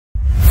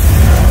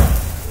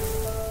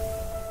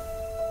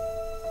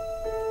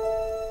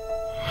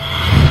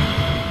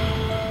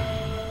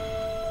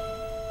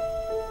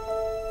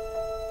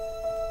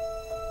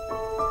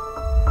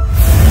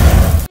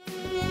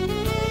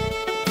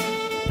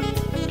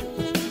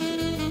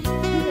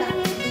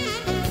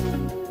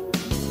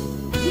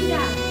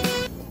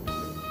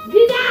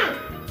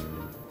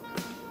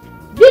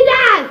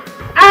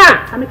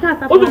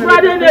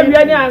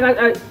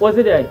was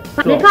it there?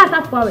 Me can't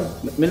afford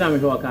it. Me na me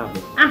show car.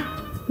 Ah,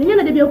 me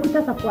na dey be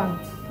okuta safwan.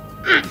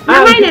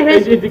 Ah,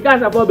 it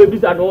because about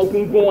babies and all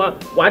kunkun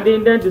wa dey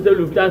then to say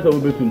look chance of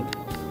betum.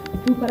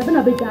 You para be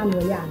na be jam no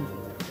ya.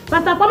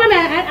 Pastor Papa me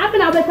abi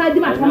na be ka di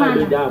ma kama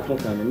na.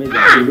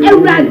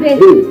 Ewurade.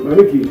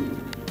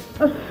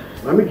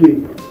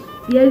 Mamiki.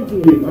 Yes,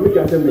 dear. Mamiki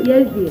attend.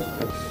 Yes, dear.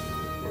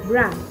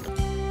 Bra.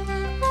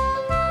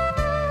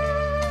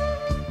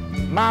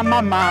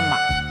 Mama.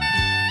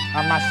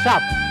 I'm a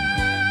sharp.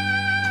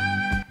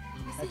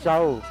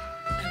 Ciao.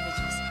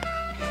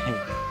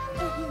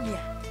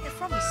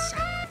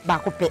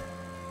 Bakope.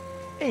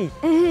 Hey.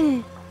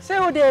 Say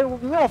what they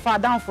no far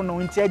down for no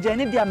nti agya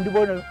ne dia me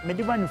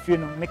de ba no fie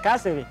no me ka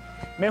sere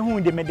me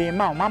hu de me de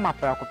ma mama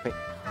prakope.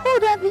 Oh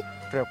David.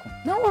 Preko.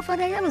 No what for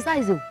the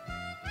size o.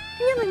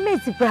 You me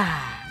mate bra.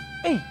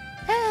 Hey.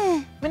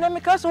 Me na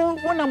me ka so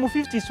wona mo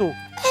 50 so.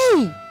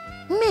 Hey.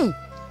 Me.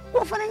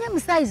 What for the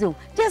size o.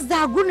 Just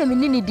that go na me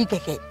ni di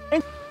keke.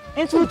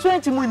 Into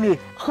 20 money.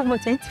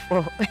 Almost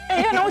 24.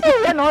 Hey,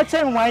 you know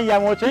 10 1 year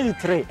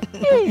 23.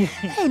 Hey,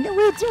 no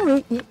wait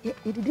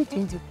you did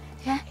 20.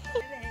 Yeah.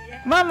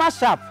 Mama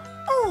sharp.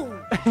 Oh.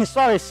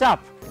 Sorry, sharp.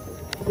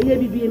 Eye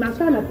bibi ma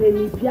so na pe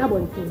ni pia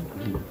bonten.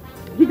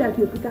 Dida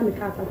ti okuta me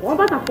ka sa. O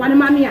ba ta kwa ne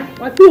mame a.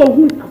 O ti o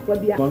hu afọ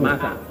bia.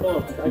 Masa.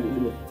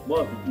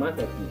 Boss,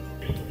 masa.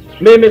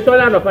 Me so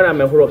la no fa na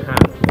me horo ka.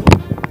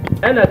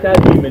 E na ka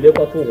bi me de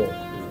ko to ho.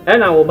 E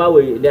na wo ba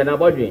we de na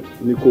bodwen.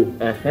 Niko.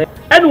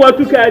 And what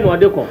to carry no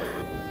deco.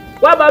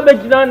 What about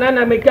Bettina and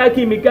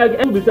Mikaki,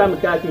 and be some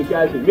Kaki,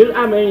 Mill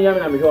Amen,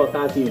 and I'm sure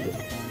Kaki.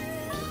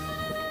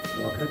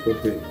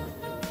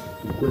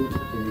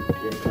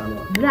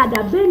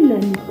 Brother Ben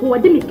and who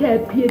didn't care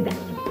appeared that.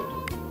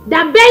 The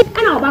Ben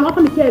and I'm not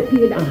going to care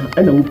appeared.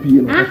 And I will be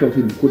in a house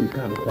in the Cody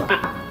car.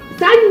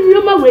 Send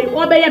you my way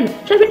or by him.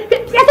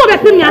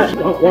 Yes,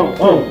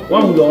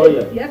 one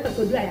lawyer. Yes, I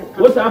could do.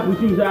 What's up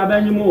with you,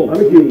 Abany more?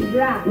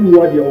 I'm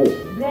what you owe.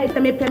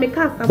 Let me pay me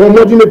cast. But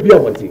what do you be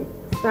able to?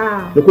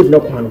 Sir, the could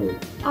not pan.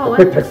 Oh,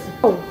 that's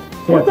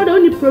the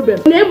only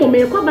problem. Name of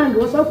me, come bank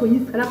was off for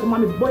you, and I come my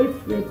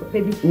boyfriend for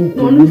baby.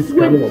 No, this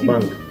kind of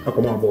bank. I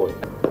come on board.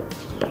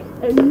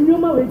 And no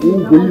more.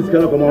 Police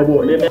can come on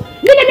board. You can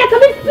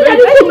come in.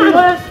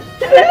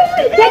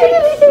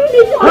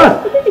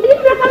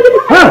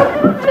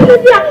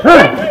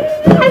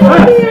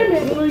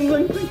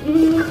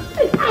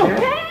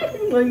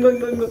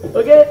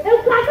 Okay.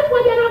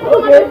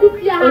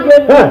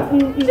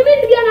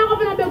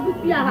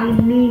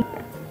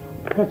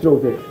 Catch you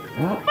there.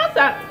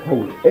 Master.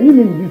 Oh, any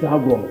means this are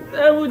wrong.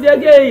 Would you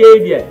get a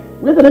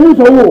Where's the name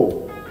so?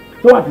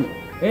 So what?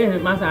 Eh,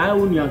 Master, I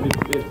wouldn't have to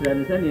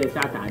send a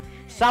shot.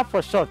 Sharp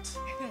for short.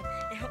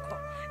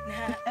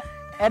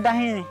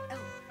 Edahin.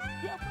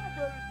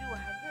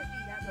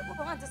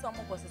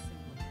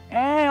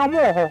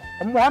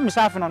 Omo am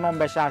safi na no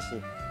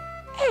mbeshase.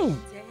 Hey.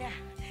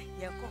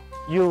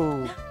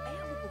 You.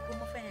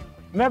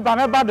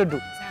 Meba dodo.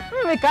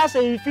 Me ka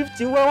say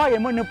 50 we wa ye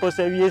money post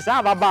awie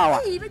sa baba wa.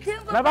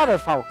 Meba be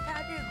fa.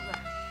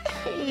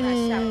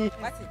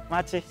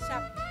 Mate.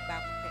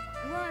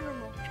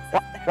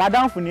 Wa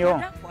down for ni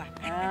o.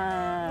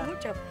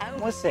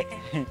 Mo say.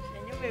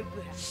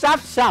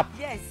 Sharp.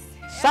 Yes.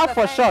 Sharp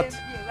for short.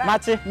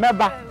 Mate,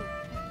 meba.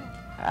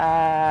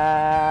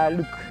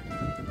 Look.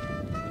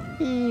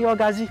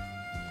 Ogazi.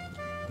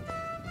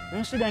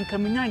 Nso den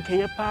kamanya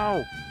nkeye pa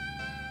o.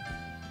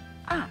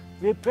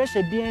 We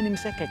pressure bi anim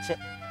se keche.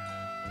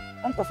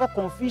 Onko for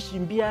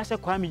confusion bia se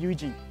kwa me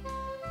Eugene.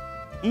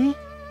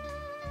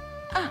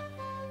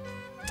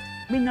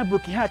 Me na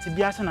broken heart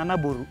bia se na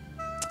naboru.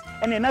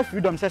 Ene na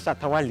freedom se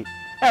Shatawale.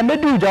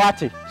 Medu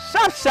jawate.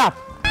 Sharp.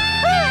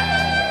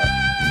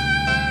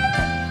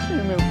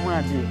 Me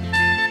muadi.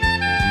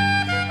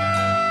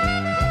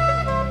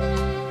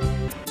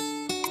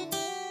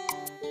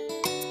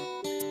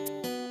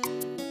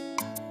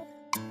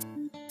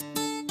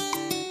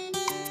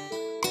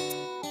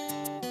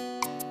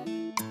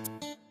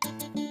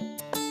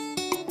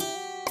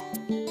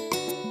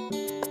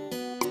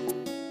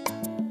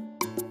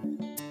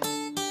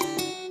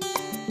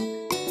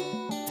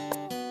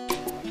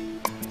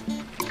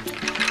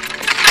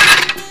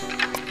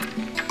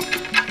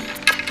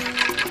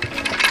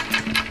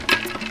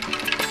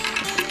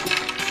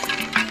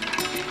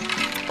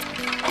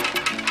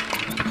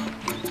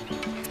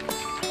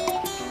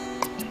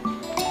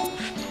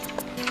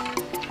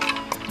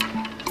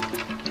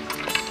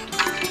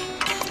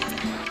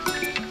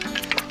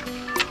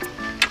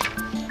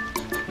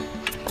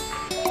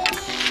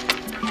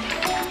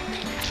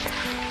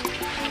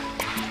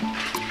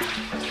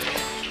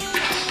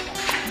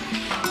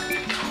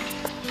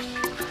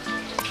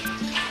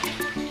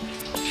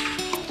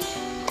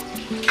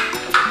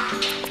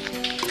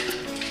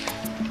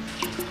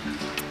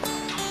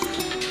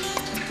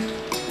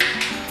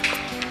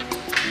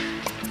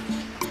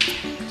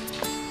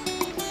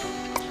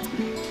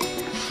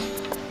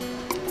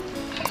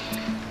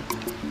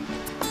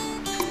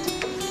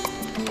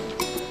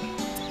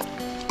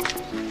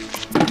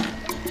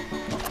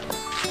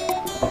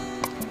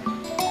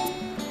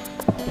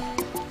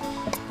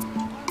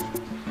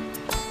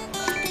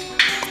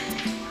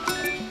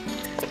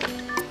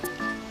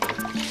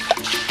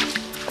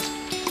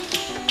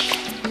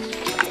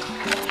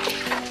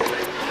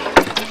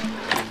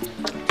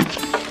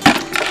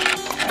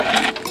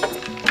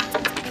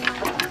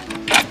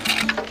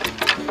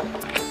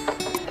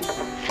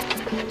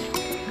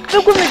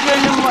 Look at me,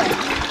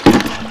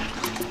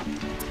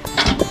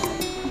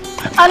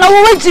 Anna,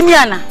 what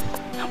Jimiana?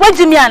 What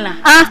Jimiana?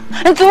 Ah,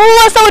 and to who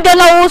was so then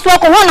I was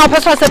walking one of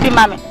us was a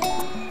mammy.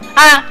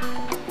 Ah,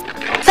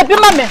 Sapi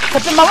mammy,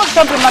 Sapi mamma,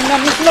 Sapi mamma,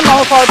 Miss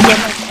Mamma of our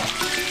dinner.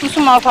 Miss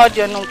Mamma of our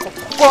dinner.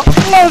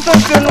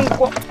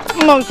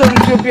 No, so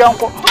to be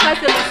uncle.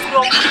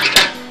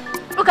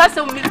 Look at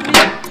some Miss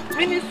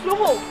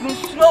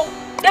Slow.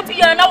 The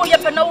piano, you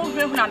have no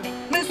room.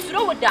 Miss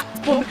Slow that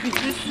for me,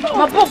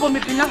 my bobo may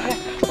be nothing.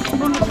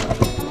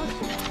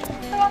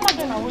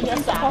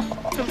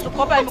 From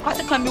Suko by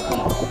Mukasaka Mukum,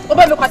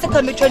 over Mukasaka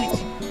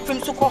maternity. From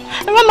Suko,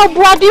 and I'm a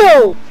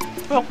boadio.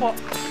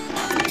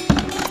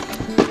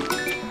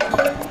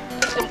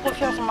 Some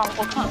cushions,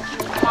 Uncle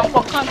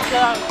Can't,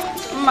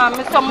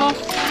 Mamma, some more,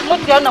 what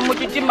the other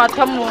Mutty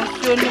Matamu,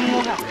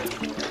 Yonimuha.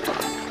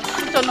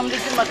 Son of the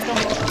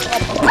Matamu.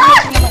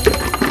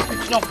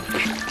 No.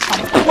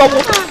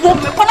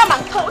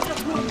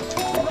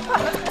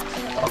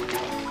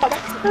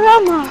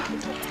 Rama.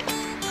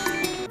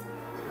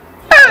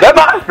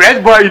 Bema, Fresh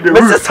boy, the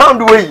Mr.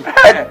 Soundway,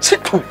 a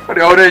chip for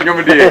the other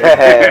young day.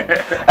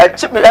 A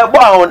chip, a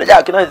bound,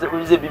 yeah, can I say,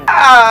 Mr.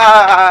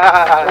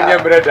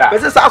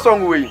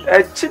 Soundway,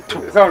 a chip to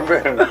sound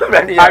better.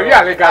 I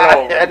really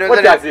got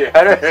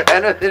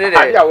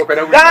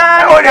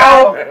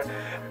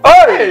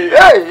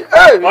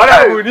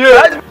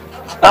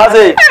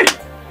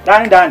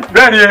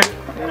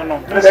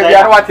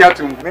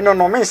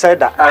no, me said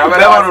that. I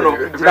don't know.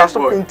 That's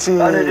something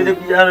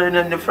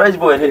the fresh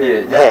boy.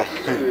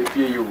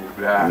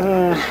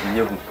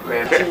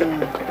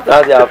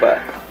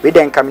 We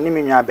then come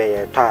in your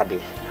bay tardy.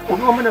 Oh,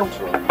 I'm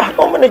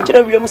going to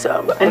tell you,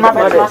 Samba. And my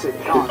mother.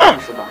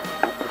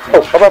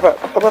 Oh,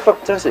 Papa,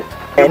 that's it.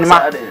 And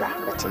my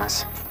that's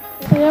nice.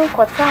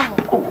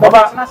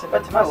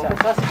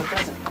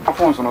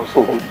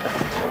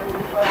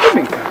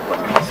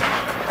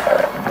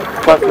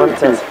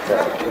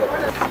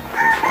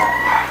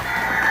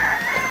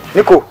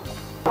 Nico,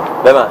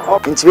 Bema,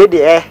 into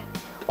the air,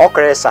 or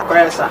Cressa.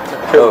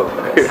 Oh,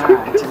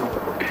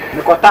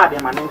 Nicotadi,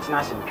 my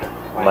international.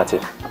 Mate,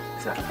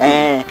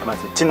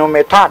 Tino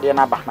Metadi and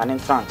Abba, my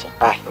international.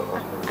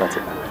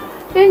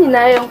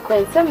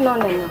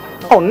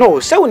 Oh, no,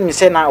 so when you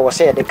say now, was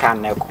say the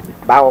can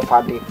bow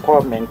for the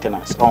core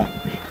maintenance. Oh,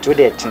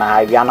 today,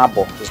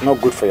 Tinavianabo is no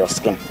good for your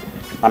skin.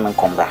 I'm in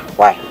Combra.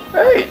 Why?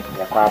 Hey,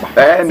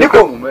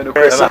 Nico,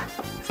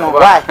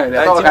 why?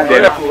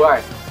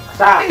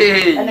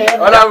 Hey,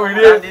 all we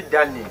need,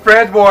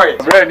 Fred boy,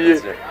 brand new.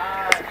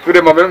 To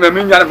the moment, the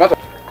minion.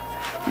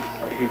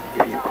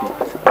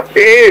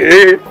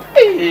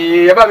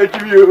 Hey,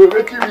 about you.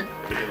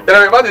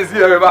 Everybody is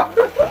here.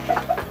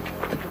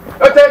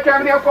 Okay,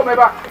 can you come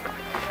back?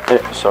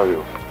 Sorry,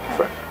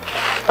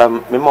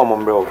 my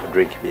mom brought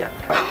drink beer.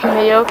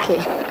 Are okay?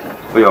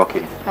 We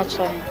okay?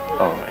 Actually.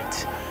 All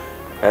right.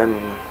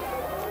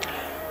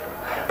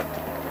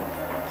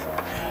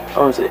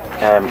 Oh, say,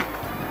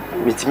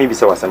 maybe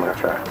so was a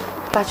matter.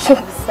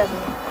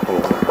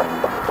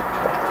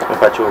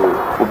 Pacho,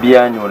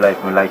 Ubia in your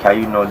life, like, are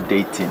you not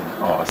dating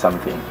or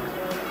something?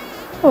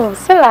 Oh,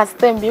 so last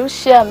time you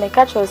share my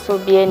catch also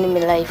be in my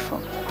life.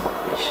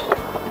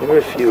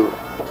 If you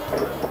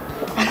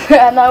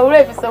and I will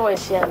have so much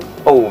share.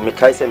 Oh, me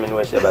Kaisa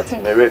Menuesha, but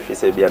my ref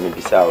is a beer,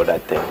 maybe sour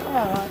that thing.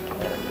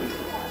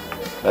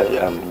 But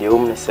the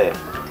woman said,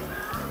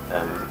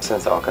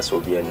 since our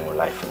castle be in your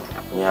life,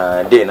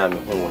 yeah, then I'm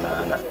home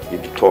and you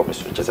be told me,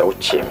 which is our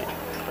chairman.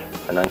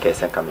 And I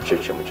can't come to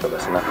church with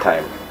us enough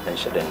time and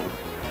she then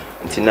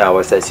until now I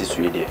was I see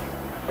sweetie.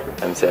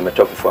 I'm saying my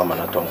talking for a man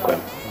at Tonquem.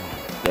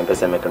 Then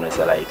person make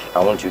say like, I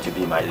want you to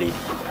be my lady.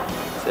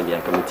 So be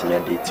coming me a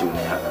date to me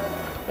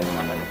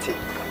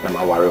and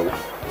my worry.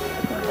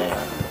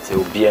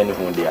 So be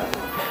anyone there.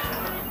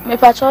 Me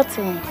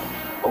pachoting.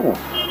 Oh,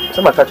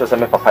 so my catch was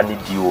my papa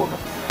need you.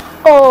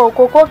 Oh,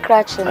 cocoa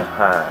crutching.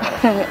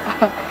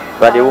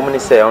 But the woman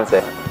is saying,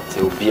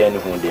 so be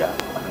anyone there.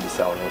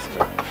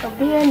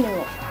 Be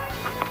anyone.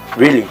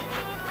 Really?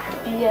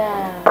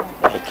 Yeah.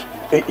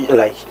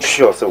 Like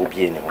sure, so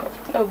be anyone.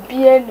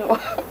 Be anyone.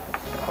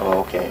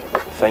 Oh, okay.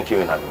 Thank you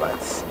in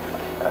advance.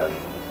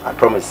 I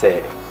promise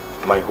say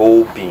my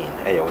whole being,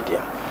 hey, oh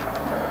dear.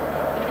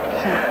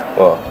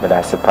 Well, but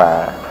I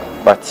suppose,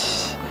 but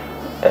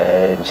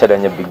instead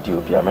of a big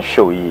deal, I'm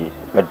sure you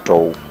my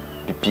draw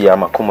the Pia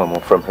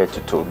Makumamo from head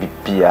to toe. Be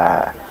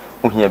Pia,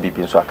 here be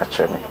been so I catch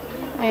me.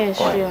 Yes,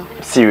 sure.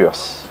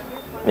 Serious.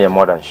 Me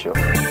more than sure.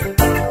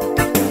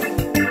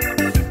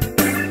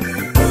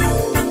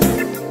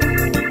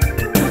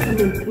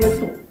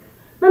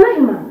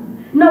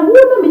 Now,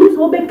 woman minutes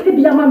will be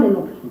Kibia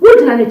Mamino.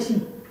 Wouldn't I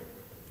achieve?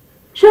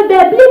 Should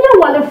there be no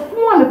one a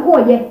form of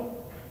call ye?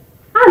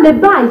 And the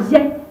buy ye,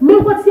 me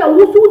what's your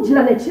wood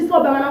and a cheese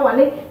or banana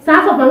wale,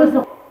 south of my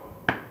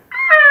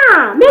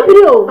ah, maybe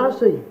you. I'll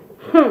say,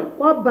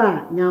 what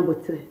bar,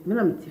 Yambote,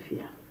 Madame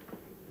Tiffia.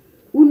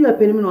 Wouldn't you a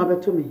penny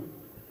over to me?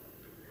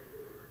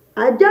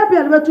 I jab you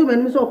over 2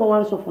 minutes of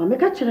one sofa,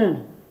 make a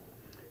children.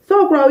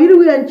 So, grow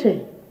you and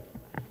chain.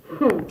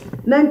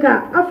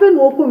 Nanka afa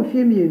no ko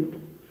mfie mienu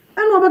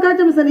ana obaka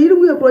je me se na yiri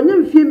mu ekro nya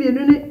mfie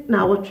mienu ni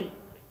na awotwe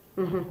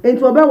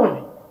enti obewa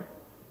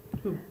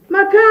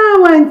maka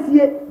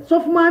wantie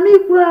sofu maami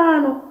kura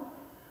no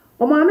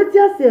o maami ti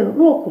ase no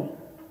ko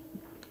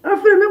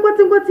afere me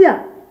kwati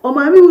a o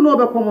maami wu no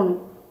obekom no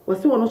wo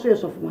se wono so ye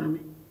sofu maami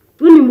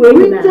uni mu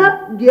eyi na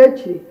di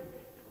akire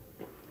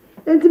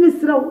enti mi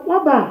sira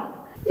waba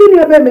ini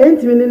ebe me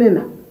enti mi ne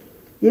na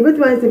ye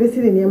betima nse be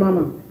siri ne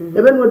mama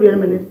ebe no duane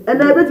me ne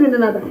na ebetimi ne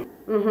na da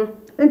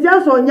enti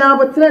aso nya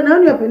abotre na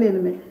anu apene ne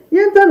me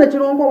ye nta na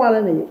chiro nko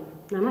wala na ye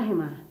na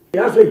mahema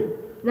ya soi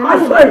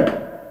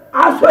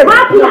asoi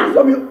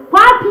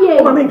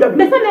papie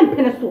mese me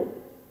mpene so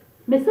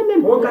mese me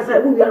mpene kasa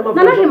bu bia ma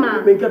na mahema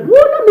wo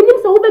na minim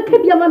se wo be ka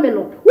bia ma me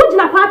no wo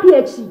gina papie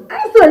achi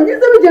aso nyi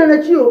se me gina na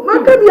chi o ma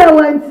ka bia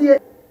wantie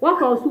wa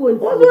ka oso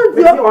wontie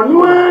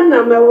onu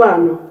ana mewa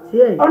no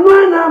onu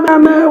ana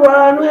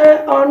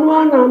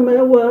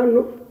mewa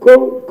no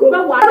ko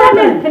ba wa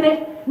me mpene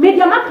me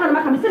dia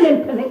maka me se me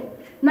mpene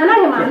na na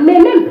hema me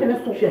mpene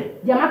so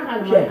dia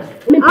maka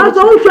no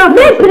aso wo twa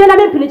me mpene na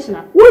me mpene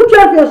china wo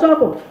twa fe so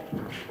ko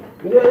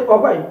me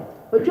okwai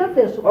o twa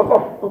fe so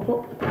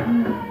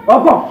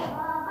oko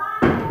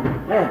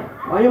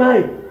oyi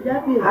mai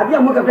abi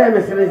amuka pra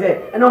me sere se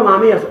e na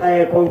maame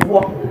ye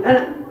konfo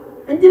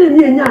njire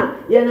ni enya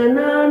ye na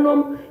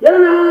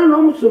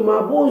nanom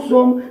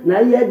sumabosom na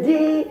ye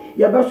di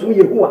ye basum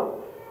Yehowa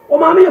o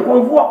maame ye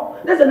konfo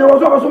na se na wo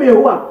so basum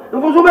Yehowa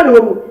mfo so be na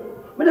wo mu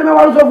me de me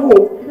waru so fu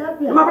o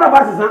ma bra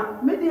ba sesa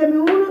me de me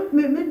hu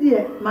me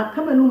de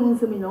makama no mu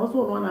nsem nya wo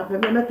so no na fa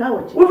me meta wo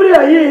chi wo firi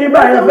ayi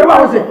ba ya fa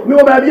ba wo se me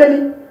wo ba bia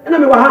ni na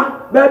me wa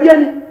ha ba bia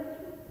ni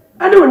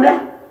ane wo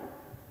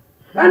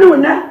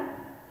ne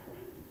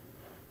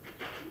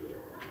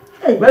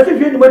eh ba se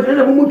fi ni mo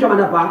tele mu chama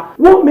na pa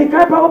wo me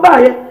kai pa wo ba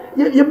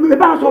ye me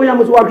ba so ya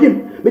mo so wa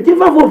kim me ti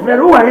fa fo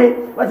frere wo he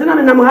wa se na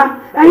me nam ha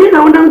ayi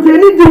na wo nam te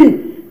ni di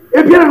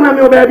e bia na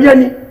me wo ba bia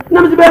ni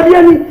na me se ba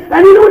bia ni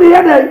ani no de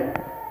ya dai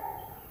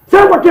se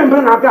wo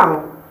kembre na aka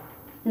ho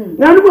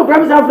na nu ko kwa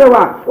me sa frere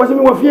wa wo se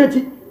me wo fie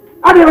chi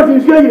ade wa fi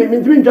fie yiri me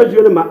ntimi nja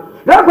zuo ne ma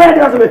na kwa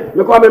de wa se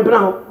me ko me mpra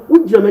ho wo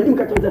jira me nim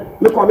ka tete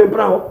me ko me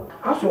mpra ho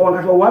aso wa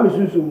ka so wa me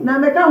sunsum na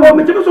me ka ho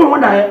me ti so ho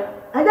da he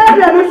ada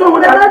bia me so ho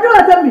da do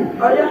atambi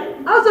aya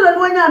aso na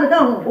no nya me ka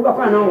ho wo ka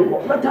fa na ho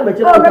ko ba ta be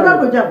che o be ka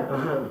ko jam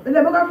ele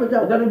be ka ko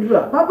jam da do dura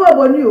papa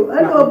oboni o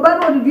ene o ba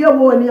no di dua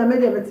wo ni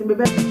amede be ti be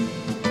be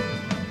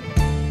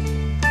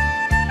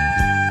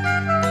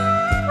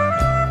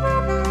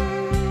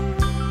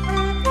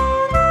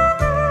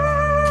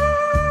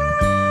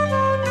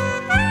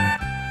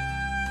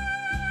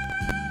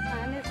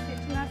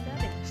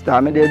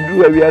sta me de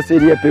dua wi ase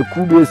de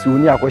peku be si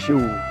oni akwhye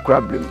wo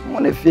problem mo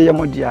na fie ye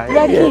mo dia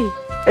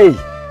eh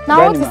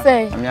now what to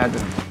say ami ado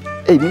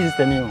eh mi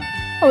sister mi o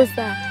oh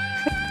sir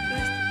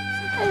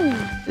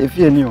e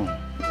fie ni o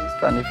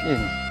sta ne fie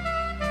ni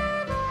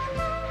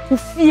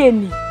fie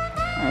ni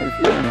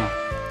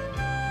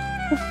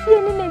fie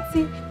ni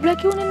neti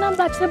black you ni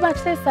number cheba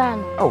chesa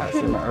no oh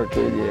sima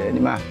okay de ni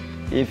ma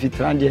e fi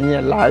tran de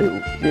nye live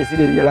de si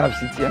de live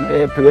city no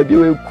e pe bi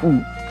we ku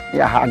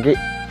ya hage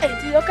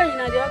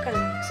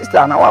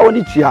sister na wa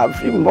woni tua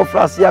free mo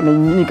frase ya me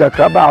nyini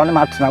kakra ba woni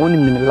matena woni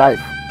min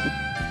life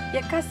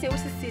ya kase o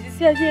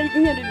sisi ya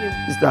nya do bi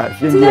sister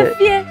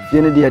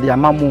fie ni de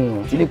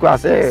amamu tini kwa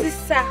se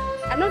sister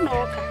ano na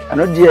oka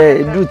ano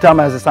de do time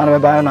as san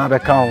ba na be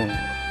kan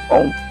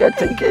o ya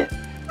tinke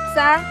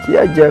sir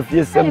ya je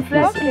fie sem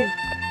fie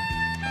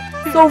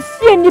so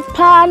fie ni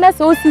pa na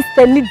so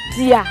sister ni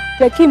dia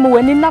like mo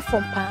wani na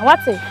from pa what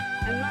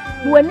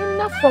when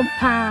enough from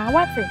pa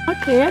what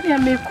okay I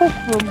am make cook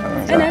from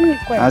and I'm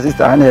quite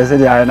sister and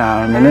say I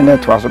na me ne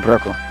to aso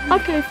preko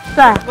okay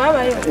sir bye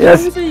bye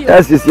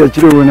yes your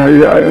children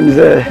I only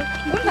say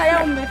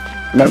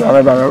me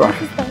ba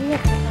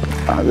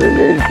ah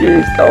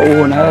they sta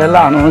una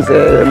la non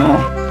se no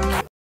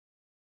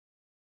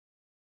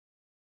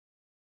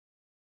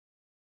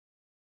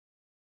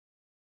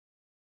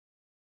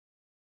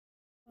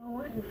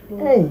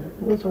hey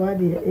what's what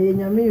dia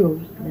nyame yo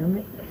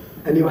nyame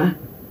anima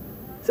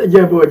se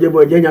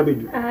jebo nya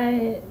bedu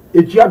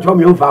etu ato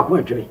me mfa ko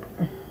atwere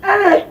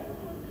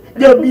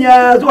de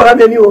bia so ha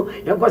meni o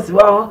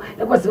yakwasiwa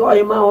ho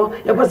yema ho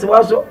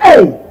yakwasiwa so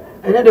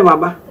ene de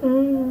waba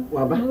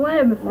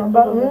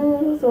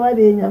so wa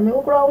de nyame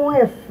okro won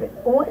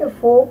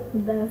efo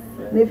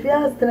ne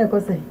fia stre ko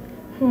se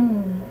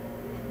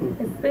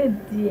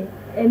espedie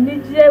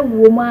enije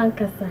wo ma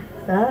ankasa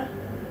sa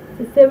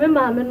se me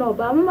maame no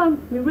ba mama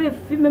me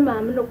refi me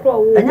maame no kro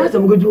wo anya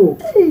sam goju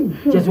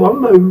je so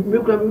mama me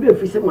kura me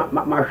refi se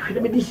ma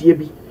hwede me di hie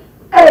bi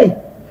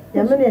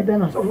ya me ne be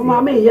na so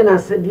maame ye na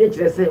se de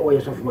kire se o ye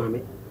so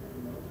maame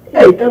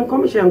en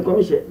commission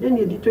de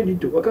ni di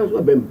 22 o kan so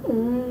abam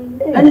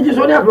anya je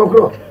so ne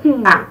akrokro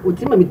o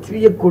ti ma me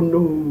tiri ye kono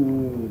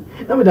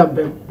na me dam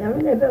bam ya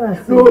me ne be na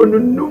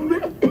no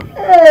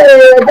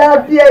da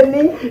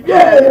pieni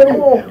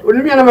o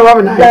ni mi na me wa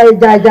me na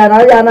ja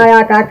na ya na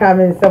ya ka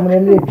me nsam ne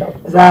ni to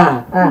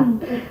za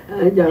So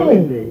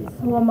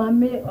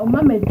Maame, o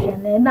Maame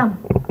dwane nam.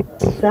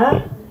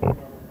 Sa?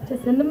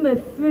 Tese no me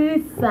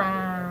free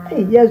sa.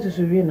 Yes,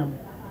 susu nam.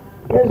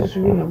 Yes,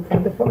 susu nam.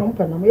 From the phone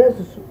nam. Yes,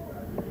 susu.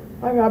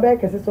 I have a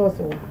case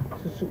also.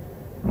 Susu.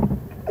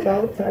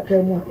 Sa ta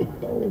kemu.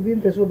 Obi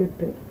mpeso be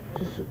pe.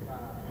 Susu.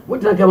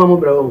 What na kama mo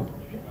bra?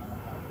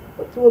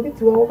 So obi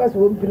ti wo ka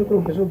so obi pe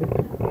ko mpeso be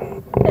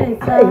pe.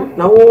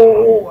 Na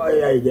wo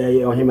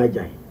ay o hema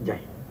jai.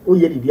 O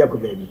ye di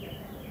akọ baby.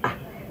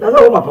 Na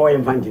so wo papa wo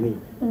infantini.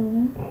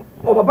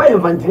 O papa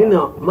infantini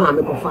na ma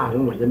me ko fa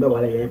no je be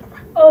wala ye papa.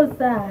 Oh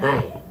sir.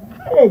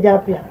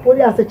 Japia. O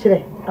di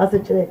asechire.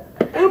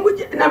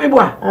 Na me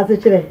boa.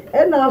 Asechire.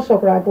 E na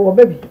asokra ko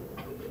baby.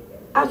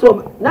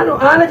 Aso na no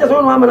ana je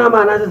so no ama na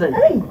ma na se.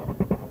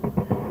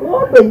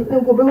 Wo be ni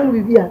ko be hu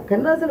bibia.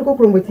 Kan na se ko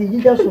kromoti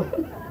jija so.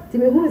 Ti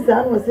me hu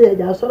sa no se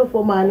ja soro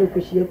fo ma na ko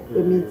hie ko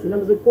meeti na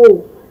me so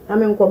ko na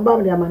me nkomba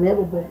me ama na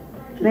ebobo.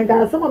 Na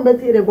ga asema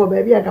mbeti re ko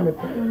baby aka me.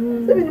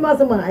 Se bi ni ma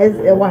asema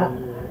e wa.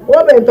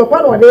 Wo be to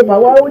kwa no de ba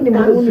wa uni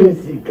mu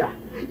sika.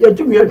 Ya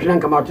tumi atwena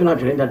kama to na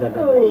twena dada.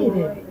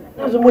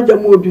 Na so mo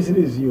jamu obi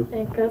sirisi.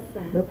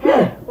 Enkasa.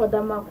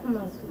 Oda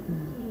makuma so.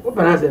 Wo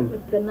panasem.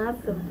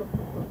 Panasem.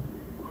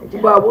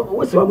 Ba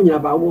wo se wa munya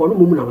ba wo no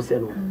mu na wo se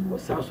no. Wo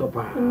sa so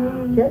pa.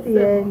 Kedi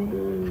eni.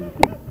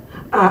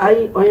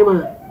 Ai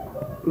oyema.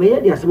 Me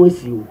ye dia asemo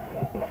siu.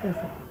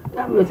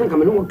 Ya me se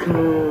kama no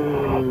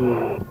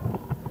kan.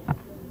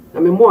 Na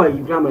me mo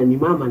ayi grama ni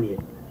mama ne.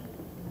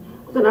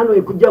 Ko na no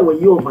ekuja wo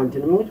yi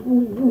ofantene mo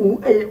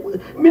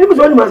minimum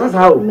so ni masasa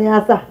ha o. Me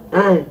asa.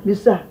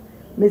 Bisa.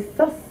 Me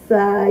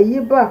sasa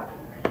yiba.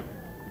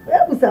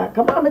 Ebusa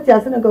kama meti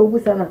ase na ga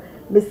ubusa na.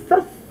 Me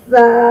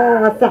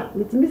sasa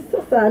mitimi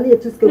sasa ni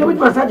etuske. Ne wuti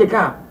masaje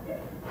ka.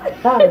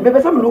 Me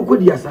pesa me no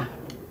kodi asa.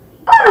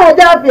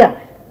 Japia.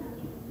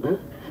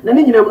 Na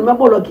ni nyina mo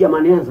bolo kia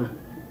manianza.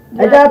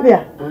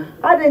 Japia.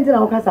 Ade nti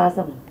na wo kasa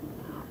asa mo.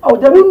 O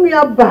da mu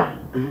nua ba.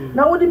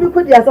 Na wo di mi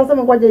kodi asa so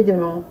me kwaje gine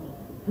no.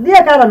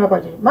 Dia ka na me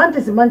kwaje.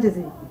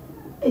 Manchesi.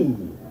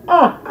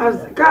 As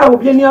ka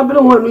obi ni abere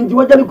ho anu nti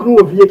waja ni kunu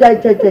wo fie.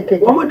 Che.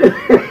 Wo mo de.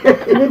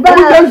 Ni ba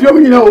ya nsuo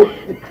nyina o.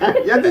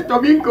 Ya te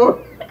tobinko.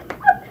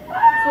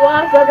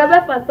 So ga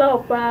be fasa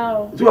opa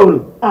o. So wo.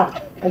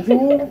 Anti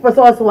wo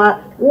fasa so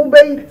wo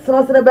be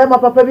sra be ma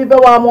papa bi be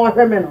wa mo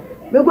ahwe me no.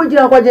 Me ko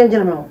jira kwaje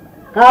ngina me no.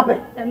 Ka pe.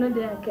 Eno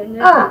de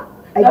akenya.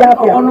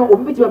 Japia. Ono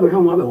obi ti be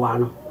hwe mo be wa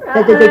no.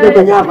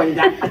 Che. Ya ba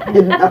nda.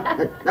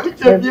 Na mi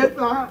che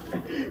biesa.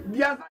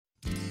 Biasa.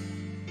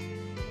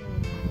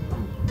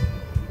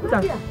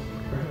 Japia.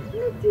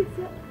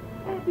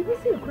 Bibi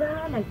se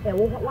kura na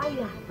ewo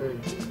waya.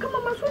 Kama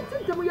maswonti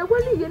ntemu ya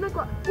wali ye na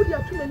ko udi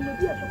atuna ni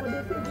bi asoko de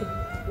se.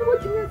 Ni wo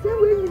tinya se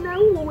we nyina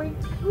wo we.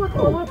 Ni wo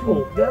ko wo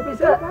ko. Bibi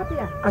se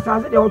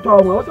asase de oto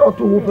o wo se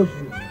oto wo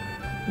fasu.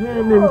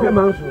 Me mpe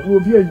manso wo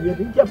bi awie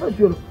de ntia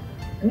fasu no.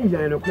 Ni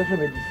yan no kwese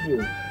me disi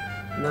o.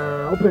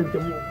 Na open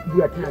ntemu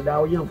bu atena da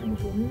o yan fumu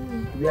so.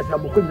 Wi asa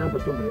mo ko nyina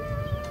mpato mre.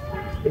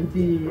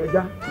 Enti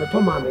eja me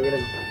to ma me yere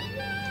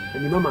no.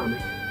 Ni mama me.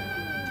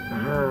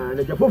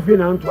 Na jafo fi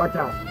na nto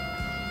ata.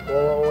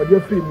 O dia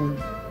free mu.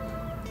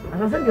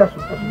 Asase dia so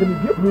de mi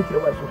bia kunu tire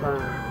wa so fa.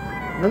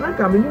 Na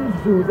ka me ni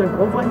su se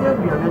ko fa nya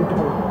bia na nto.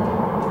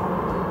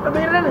 Me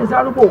yere ne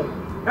sa no bo.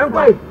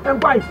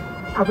 Enkwai.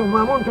 Aso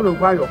ma mo nto no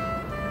kwai yo.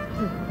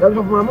 Ya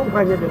so ma mo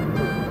kwai nya de.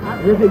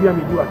 Ye se bia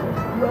me du ata.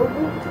 Yo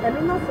bu,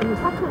 ene no se me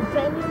fa to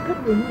ntan ni nka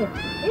de ni.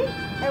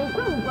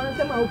 Enkwa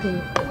se ma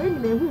okay. We ni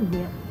me hu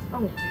bia.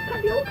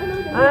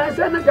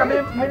 Say na ka me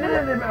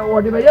ne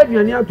wo de be ya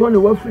duane ato na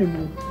wa free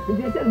mu.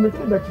 Nti se me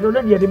se be tiro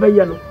na de be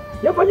ya no.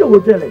 Ya fa ye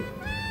hotel.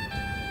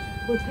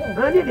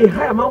 Ani de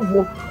hire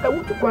manfo. E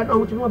wutu kwa na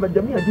wutu no ba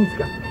dam ya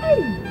duska.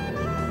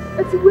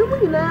 Eti we mu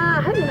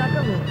nyina ha nyina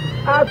ka mo.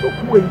 A to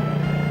kuoi.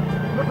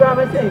 No ba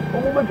me say o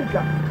mo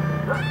matika.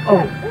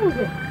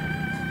 Oje.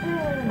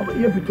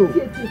 Ye pito.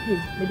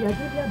 Me dia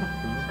de dia ba.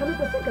 Ka me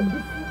se ka me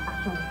si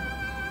aso.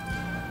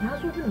 Na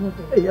so de no.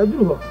 Ya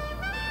du ho.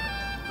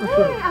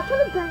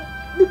 Asole dai.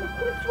 Ni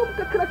ku so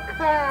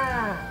kakraka.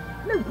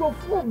 Na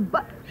profo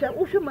ba. Hwe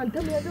wo hwe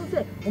mantam ya de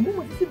se o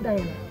mo si dai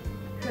na.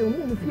 Hwe o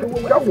mo fi wo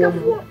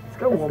wo.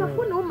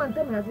 Skafo na o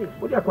mantam ya se.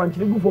 Wo dia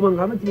kwanchire gu fo man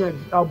ga metinya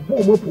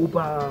abo mo po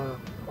pa.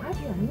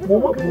 Mo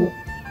po.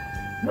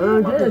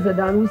 Je se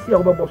dan si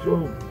o ba bo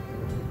so.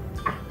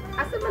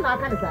 Aseme na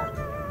aka ni sa.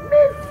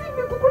 Messi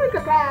me kukuru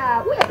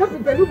kaka. Wo ya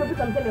kapita lu be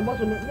samse me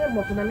boso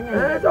na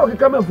nya. So ke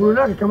kama furu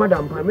na ke kama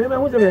dampa. Me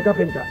hu se me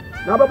kapenta.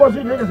 Na ba boso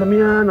je se me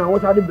na wo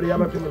sa de bre ya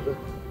ba to me so.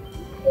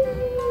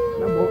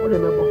 Na bo o de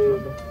me boso.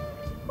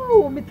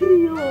 Oh, me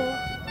trio.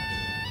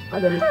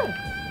 Adani.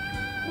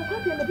 Mo ka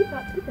te me pita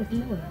si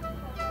mo.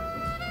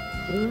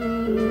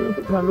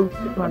 Pipa no.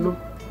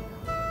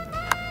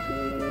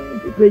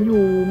 Pipa yu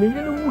me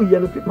ni wu ya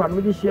no pipa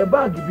no de share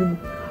bag bi mu.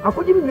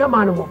 Akodi mi nwa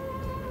ma ne ho.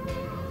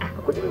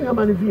 Akodi mi nwa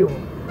ma ne vi ho.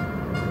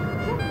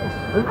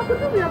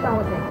 Akodi mi aba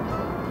wo te.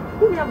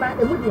 Ku mi aba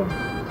e mu de.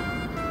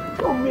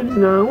 O mi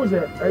na wo se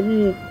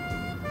ayi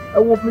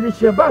wo mi de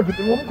share bag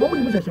bi wo ko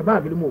mi share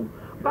bag ni mo.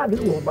 Bag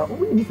ni wo ba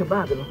wo ni se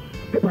bag no.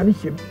 Pipa ni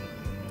shem.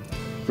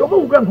 So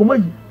mo ngran ko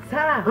mayi.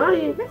 Sir,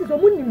 that is a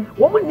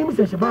woman named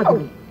Shabbat. I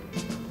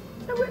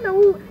went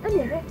out and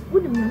yet,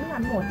 wouldn't know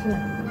more.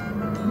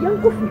 Young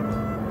Goofy.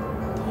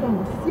 So,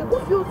 see,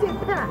 Goofy, say,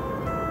 Pa.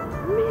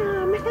 Me,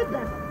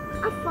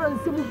 I found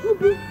some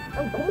Goofy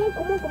and come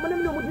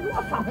on, no, we didn't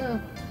offer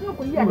her. No,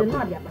 we had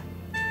another.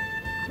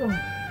 So,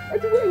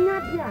 it's really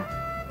not here.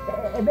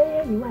 A baby,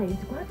 anyway,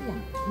 it's quite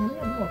young.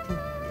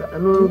 I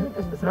know,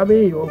 Sabi,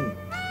 you.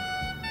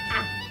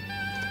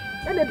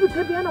 And I put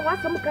the piano,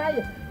 what some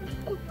guy.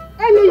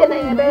 Any and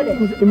I bet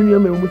it. And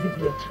then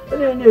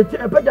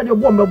I bet that you're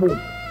woman.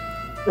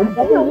 I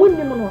bet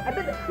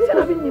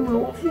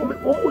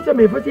almost a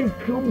man for saying,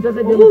 Clum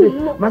doesn't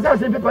do myself,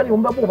 say, Papa,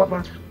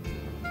 Papa.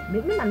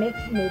 Maybe I make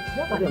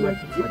what I like.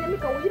 You can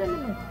make a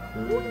winner. I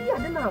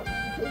don't know.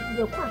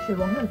 Your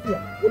question on him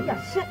here. We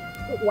are shit.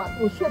 What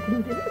was shit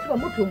in the next one?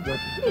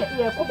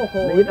 Yeah,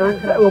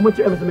 Coco. Much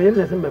ever made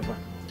as a member.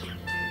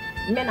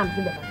 Men, I'm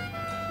saying.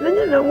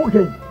 Then you're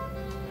walking.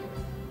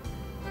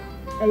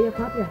 Hey, your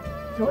papa.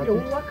 So you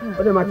walk.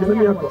 What am I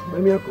telling you?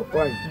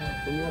 Why?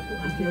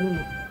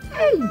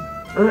 Hey!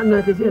 I'm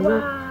not saying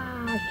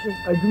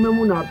I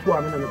remember not to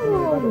have oh,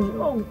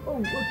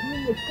 what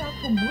mean the cat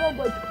from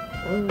Robert?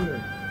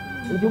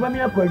 You want me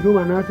up for you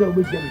and answer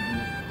with them.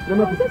 No,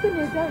 I'm saying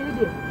is that you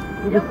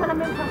don't want to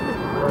make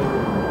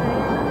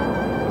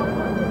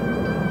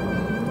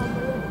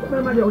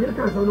Mamma, you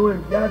can't know when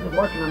there's a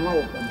watching and low.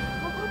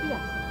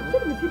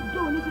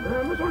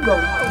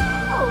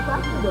 Oh,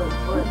 that's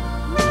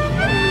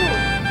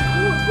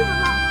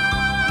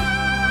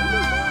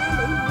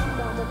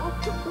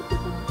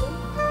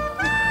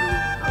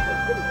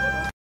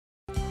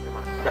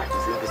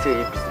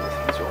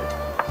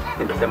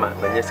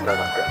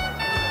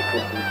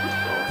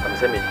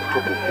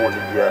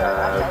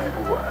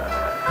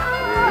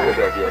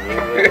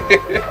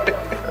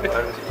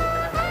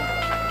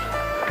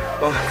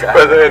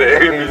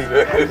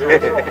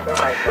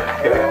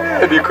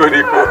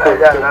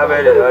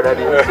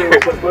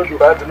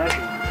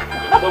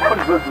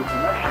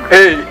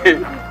Hey,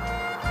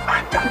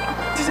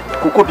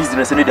 Coco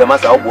business in the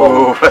master of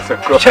war.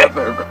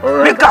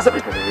 Make us a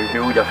bit.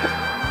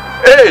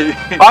 Hey,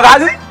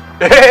 Magazi?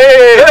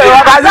 Hey,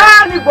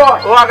 Danny boy,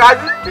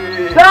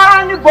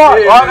 Danny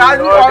boy,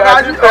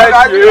 Danny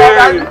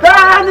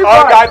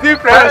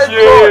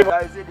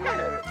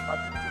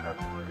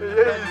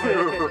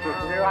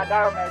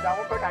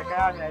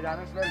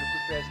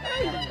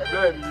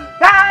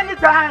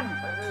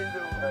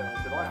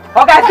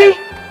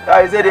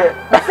I said it.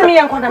 That's me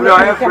and Conor.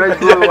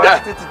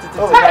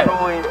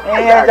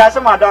 That's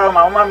my daughter,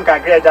 my mom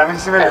can get them.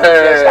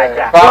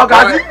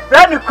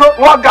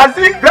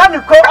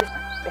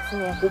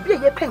 Be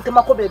a pink to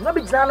my cobbler, no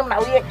big down my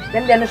way,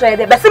 then say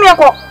the best me.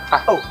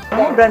 Oh,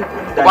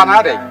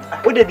 Banade,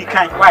 would they be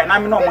kind? Why?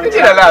 I'm not going to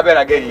allow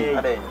better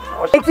again.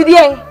 It's the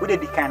end, would they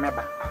be kind?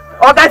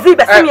 Oh, that's it,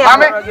 best me.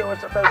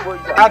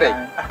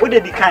 Would they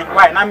be kind?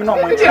 Why? I'm not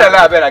going to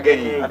allow better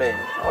again.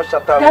 Oh,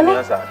 shut up.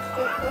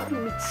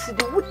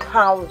 The wood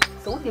town,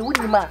 so they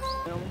wouldn't matter.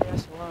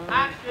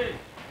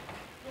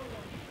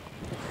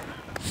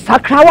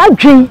 Sakrawa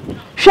dream,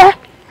 share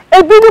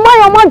a big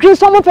my dream,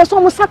 some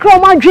person was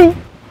Sakrawa dream.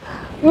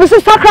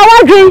 Mrs.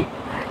 Sakrawa dream,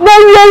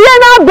 then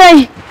you're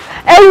bay,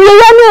 and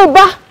you're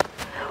neighbor.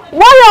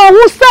 Why are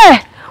who say,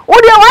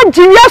 what do you want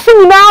to yes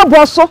now,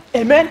 Bosso?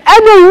 Amen.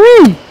 And then we,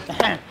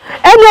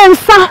 and then,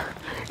 sir,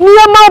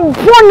 near my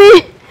pony,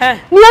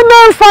 near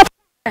my father.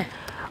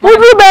 We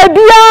be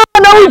baby,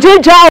 no,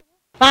 Jija.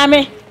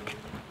 Maame,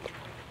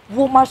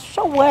 wo ma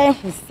show where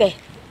he say.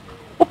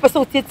 O pese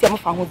o tie am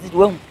fa ho di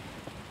wo.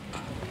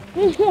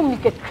 Hu mi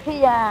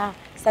kekia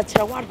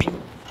sachira wadwe.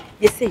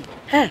 Ye say,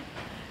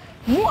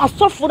 mu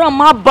asofura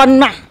ma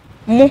bana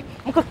mu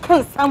ka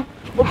kansam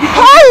obi.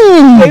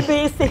 We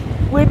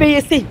be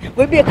say,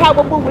 we be ka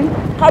bobo we,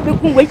 ka be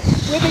kun we be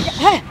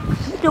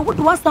de wo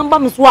do wasamba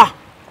me so a.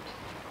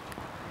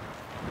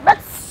 But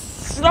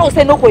no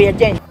say no go ye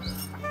gen.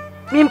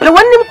 Mi mpe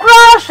wonim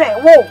kra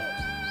hwe wo.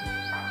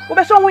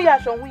 We so we are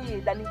so we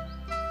Danny.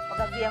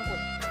 Oga yanko.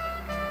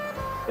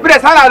 But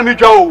sala mi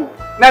jo.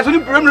 Na so ni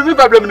problem ni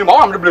problem ni mo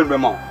am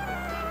problem mo.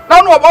 Na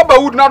no oba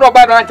wood na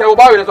oba na nche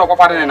oba we so ko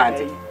fare na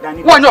nante.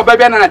 Won yo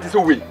baba na nante so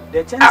we.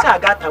 The chance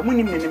agata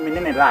munim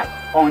ne lie.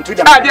 On to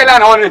the Ah dey na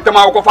on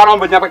ntem ko fare on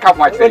be nya ka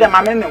fun the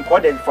Maame ne ko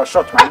dey for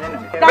short man.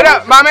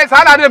 But Maame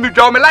sala na mi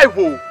jo me life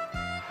o.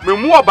 Me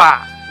mu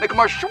oba na ke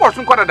ma hwo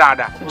so nkoda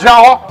dada. Gina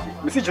ho.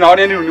 Me si gina ho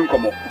na ni nni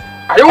nkomo.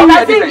 Ayo wu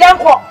ya dey.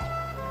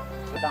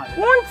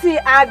 Wonti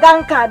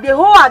aganka the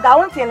whole aga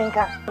wonti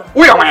ninka.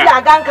 We are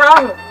aganka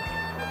ho.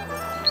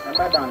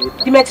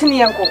 Dimetini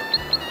yanko.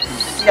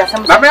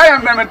 Na me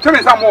am tell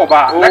me some more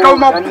ba. Na ka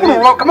ma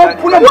punu, ka ma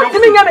punu. Wonti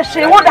me nya me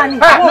hwe wo Dani.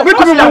 Me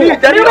tumi mu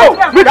Dani.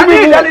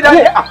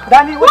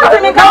 Dani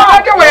wonti me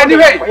ka ka we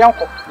anyway.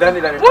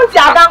 Dani. Wonti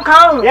aganka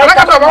ho. Na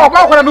ka so ba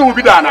ko na me hu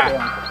bi da na.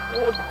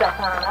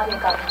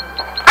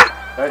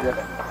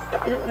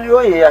 Yo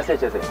ye ya se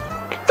che se.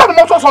 Some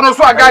more so no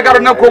so agaga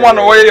na ko ma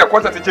no we ye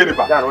concert che ni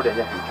ba. Da no de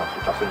nya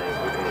twa so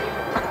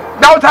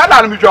da o ta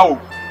da mi jo.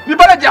 Ni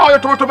bana je how you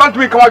to ban to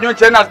me come on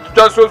China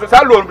just so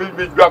loan be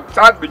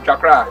sad be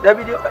chakra. That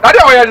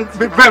dey o ya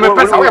be very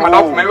person we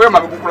madam me we ma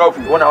be kukura fu.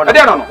 E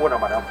dey no no.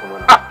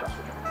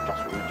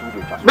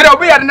 Me dey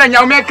obi ya na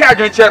nya me ka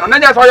adwen che no. Na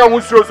nya so ya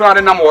hu suro so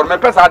ade na mo me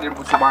person ade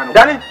pusi ban no.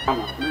 Dani.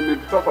 Me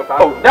talk for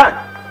that. Oh, Dan.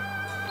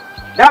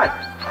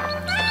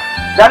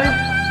 Dani.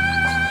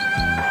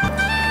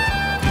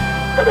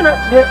 Come na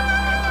dey.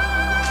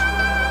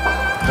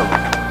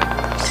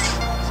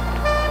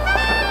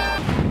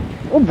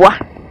 Ubwa.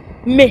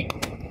 Me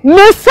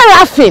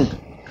Seraphim.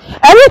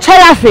 Any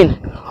Seraphim.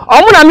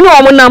 Omuna mi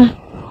omunam.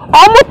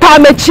 Omu pa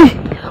mechi.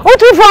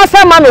 Otu for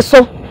asa mami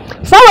so.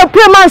 So we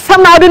pray man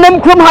sam na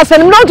odem krom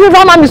hasen. No tu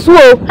for mami so.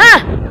 Ha.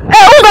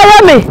 Eh, who go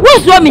hear me? Who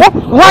so me?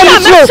 Why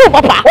you so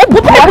papa? O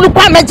papa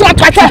pa mechi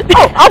atwa.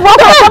 Oh,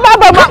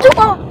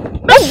 papa.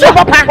 No so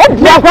papa. O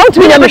bia kwa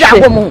tu nya me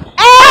hwe.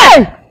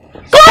 Eh!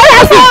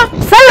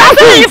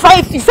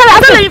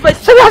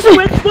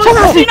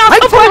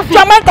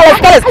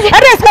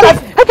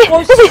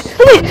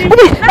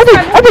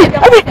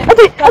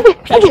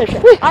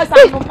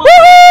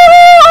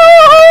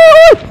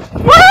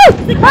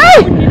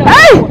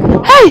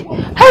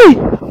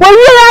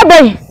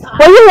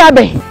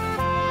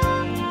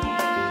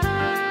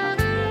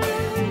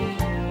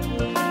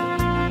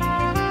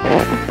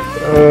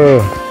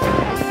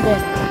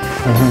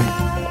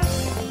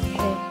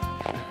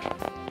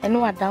 And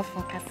what down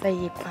for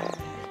Cassay pan.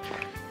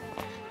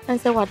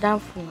 And say what down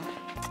for.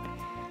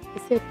 He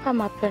said,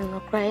 Pama pen no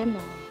cry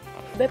more.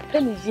 The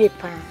penny ye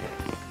pan.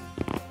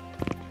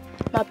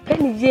 My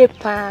penny ye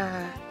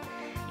pan.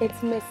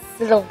 It's me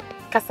slow.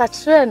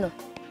 Casatreno.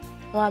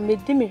 No, I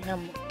made dimmy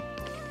ham.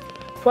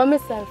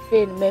 Promise and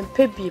fail, men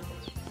pebby.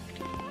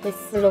 It's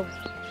slow.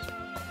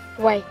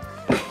 Why?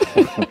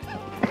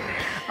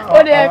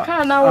 Oh, they are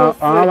can't now.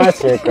 I'm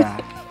sick.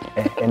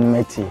 And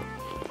Metty.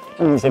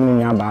 Say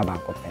me baba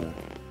kopen.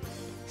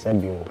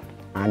 Sebio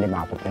ande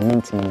ba kopen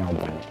minti me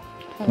obane.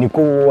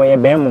 Niko wo ye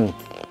bemu.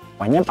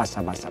 Wanye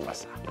basa.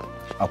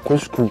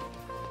 Akusku.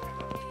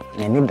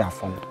 Na ni da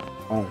fom.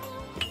 Oh.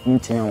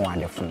 Minti me wa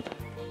de fom.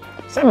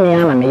 Se me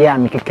ana me ya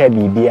me keka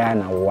bibia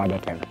na wo wa de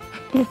pen.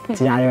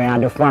 Ti ayo ya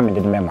de fom me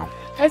de mema.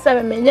 I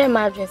say me nya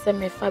ma adwen se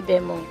me fa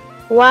bemu.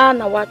 Wa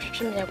na wa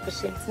twetwe me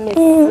akohyem ti me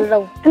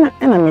siraw.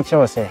 Ena me che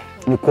wo se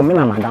niko me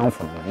na madam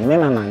fom. Me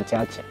na na nti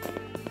ache.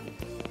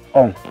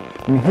 Oh,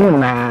 I'm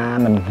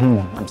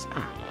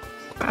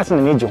casting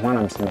an age of one.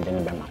 I'm saying,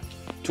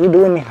 to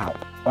do anyhow.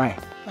 Why?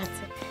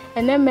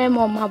 And then,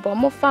 Mamma,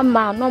 more fun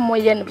man, no more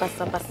yen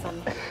bassa.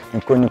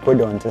 You couldn't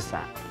put on to say.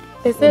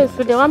 They say,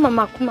 so the one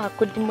Mamma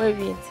could do more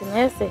in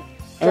I say,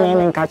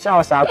 and catch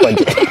our sack.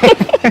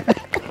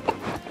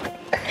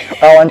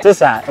 I want to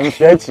say, I'm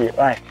sure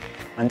why?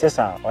 Want to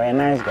say, or a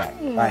nice guy.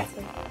 Why?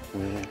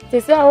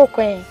 They say, oh,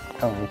 queen.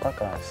 Oh, in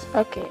class.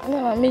 Okay,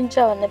 I mean,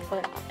 Joe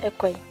never a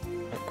queen.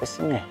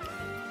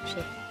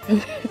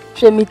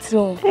 She me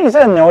too. He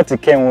said, no,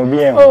 what came will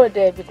be. Oh,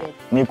 David.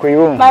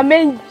 Nico, my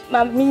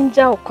mean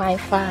Joe quite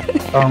far.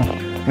 Oh,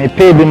 me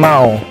pay the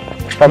mao.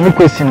 From the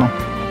question.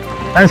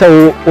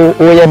 Answer, oh,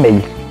 yeah,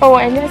 me. Oh,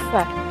 and yes,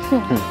 sir.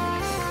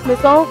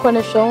 Miss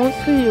Uncle shows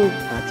to you.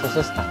 That's a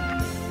sister.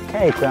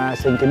 Hey,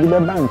 class, and to be the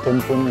bank for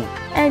me.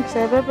 And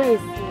Chabba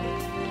is.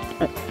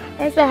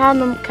 It's a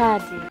Hanum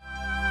card.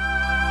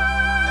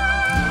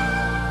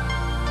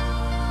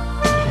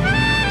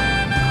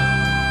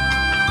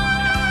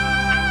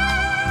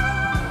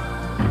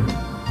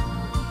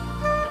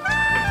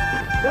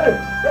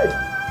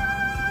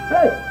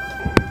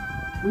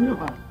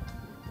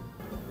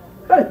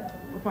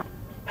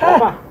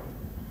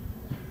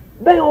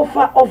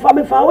 Offer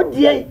me for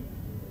day.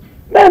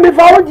 Me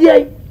for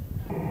day.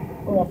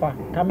 Offer,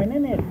 come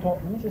in and talk,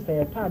 Mrs.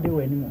 A party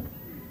anymore.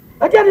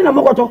 I didn't know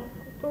Mokoto.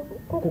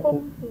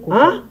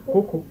 Huh?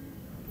 Coco.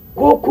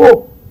 Oh,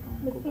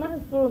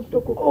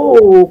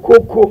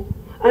 Coco.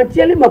 I'm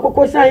telling my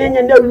Coco saying,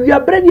 and we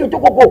are bringing you to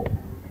Coco.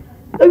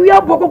 We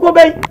are Coco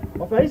Bay.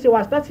 Of I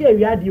was that here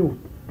we had you.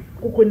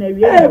 Coco,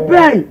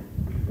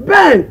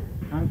 Ben.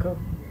 Uncle.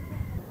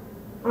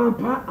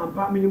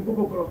 Ampa, meaning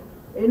Coco.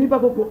 Any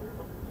Coco.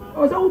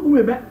 Oh, so who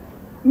me back?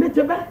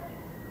 Metebe?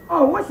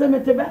 Oh, what's a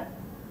metebe?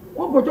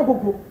 What go to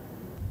Coco?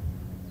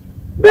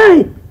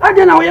 Ben, I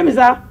don't know,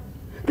 Yamisa.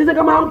 This is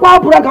a man,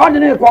 Papa,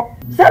 garden and cock.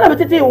 Send a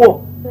petty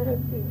war.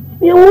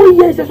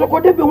 You yes, so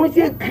could they be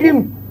see a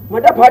cream,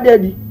 Madame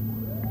Paddy.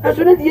 As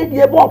soon as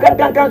you walk and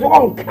can't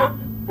on.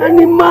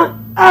 Anima,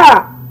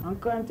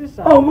 Uncle,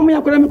 oh, Mummy,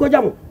 I couldn't go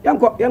jam.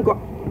 Yanko.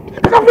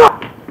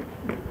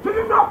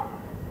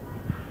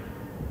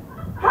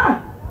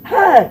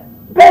 Hey,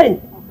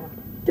 Ben.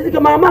 This is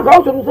my mamma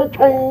goes to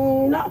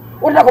China.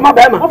 What like my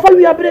bama? Offer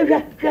we are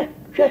brave.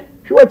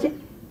 She watch it.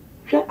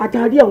 I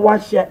tell you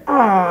what she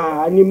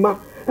Nima.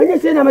 And you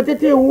say, I'm a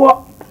tete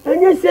walk.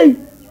 And you say,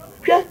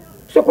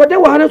 so what they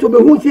want to be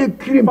who say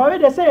cream. Why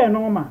they say a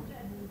normal?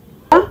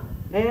 Huh?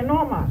 A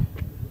normal.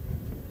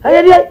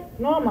 Hey,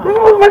 normal.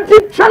 What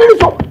did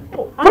challenge up?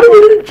 What did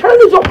you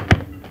challenge up?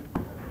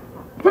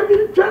 What did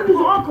you challenge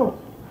up, uncle?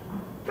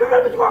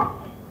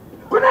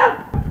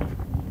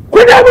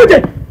 Good night with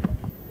it.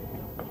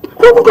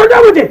 Go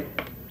down with it.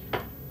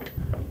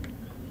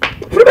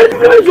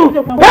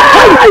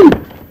 Hey!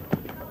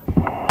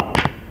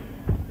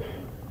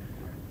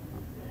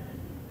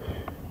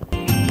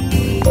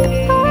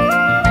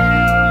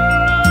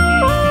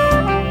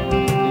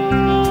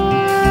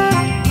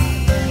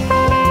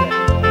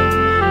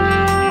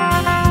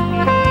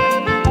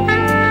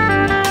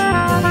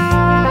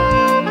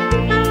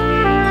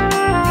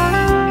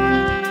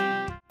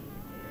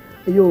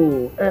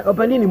 Yo,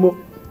 opanini mo.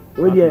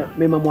 Wewe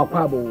mema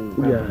mwakwabo.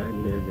 Yeah.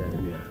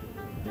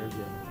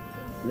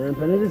 Na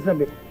mpanezi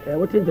sabe,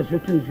 wote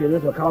ntashotu nsuo na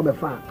to kawo be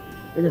fa.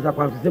 Eje sa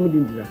kwanso semi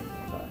dindira.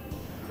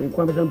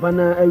 Nkwa be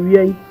sampana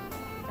awiai.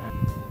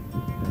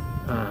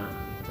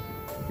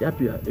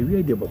 Yapia,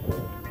 awiai de boko.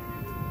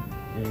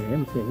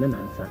 Em se na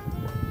nansa.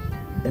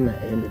 Na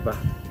me ba.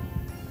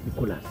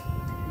 Nicholas.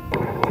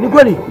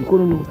 Nikoli,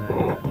 Nikolo.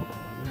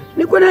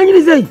 Nikoli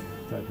anyini sei.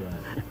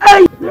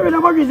 Ai, na be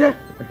na bogi se.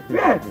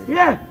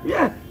 Yeah.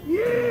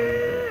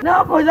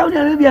 Na ko za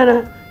unia bia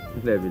na.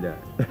 Lebida.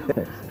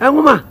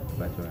 Anguma.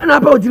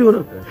 Ana pa otiri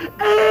wono.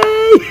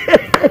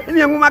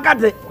 Ni anguma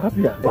kate.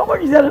 Apia. Boko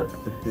jizana.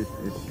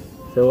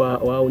 So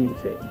wa uni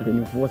se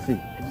ni force.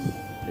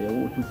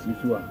 Wo tu si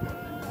so a.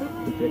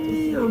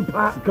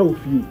 Ampa. Sika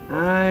ofi.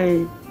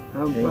 Ai,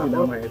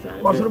 ampa.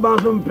 Wasoro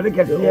ba so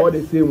mpeleke se. All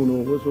the same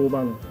no wo so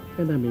ba no.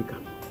 Na make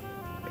am.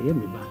 Eye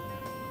me ba.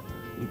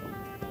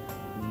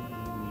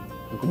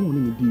 Como on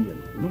me dia,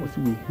 no was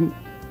we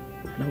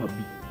na wa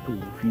bi to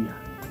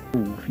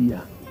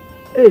fia.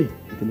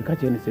 Ite me ka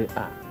che ni say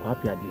wa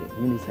pia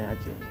de, ni say a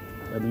che.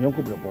 Ba me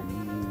yonko brebo.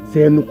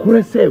 Say no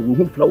kure say we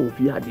hu fla wo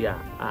fia de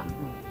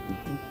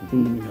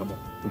ni habo.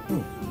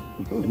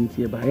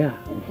 Nti e ba ya.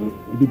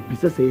 Bi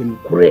bisa say no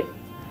kure.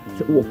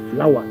 Say wo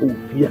flower o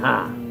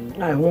fia.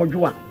 Ai ho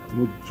joa.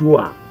 No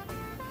joa.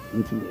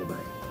 Nti e ba.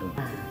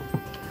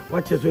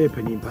 Wa che so e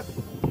panimpa.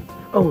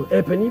 Oh,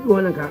 e pani bi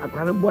wona ka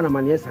akwara bo na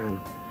mane san.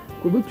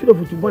 Ko bi turo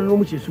futubon no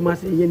mu che suma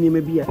se ye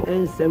niema bi a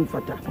ensem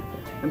fata.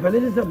 Empane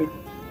se sabe.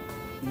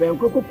 Ben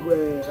kroko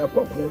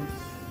akoko.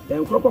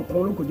 Ben kroko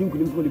ko no ko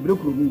dinkunim ko libre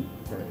kuro mu.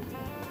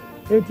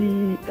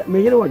 Eti me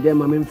yere wo de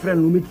ma me mfra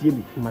no metie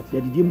bi.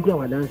 Ya didi mu kura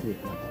wa dance.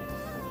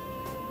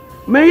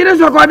 Me yere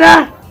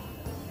sokoda.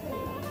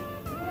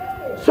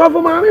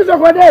 Sofo Maame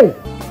sokoda.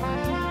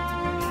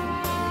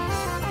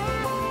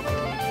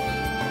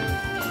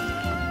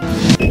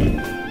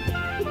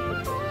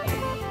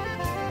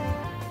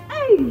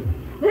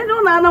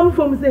 Nam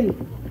from say.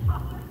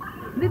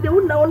 Did the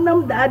one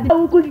nam dad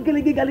who could get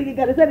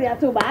a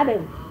so bad.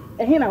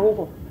 A hen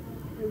over.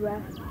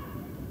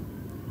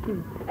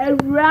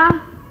 Every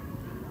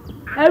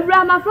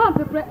my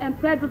friend and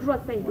pray to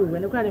trust say you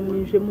when I can't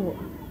mention more.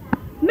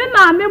 Me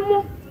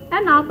Maame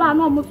and our bar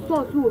no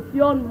sauce who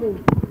beyond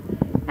moon.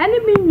 Any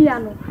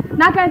mimiano.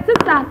 Na can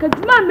sister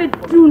and made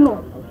you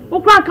know. O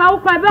crack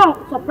out by bell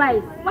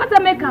surprise. What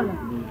a make come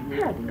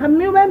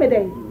you me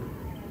day.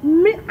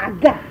 Me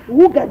aga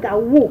wo gaga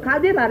wo ka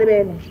de na de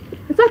be ni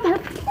so ta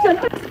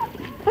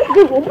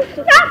do wo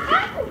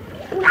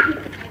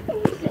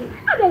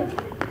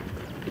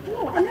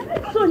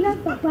so na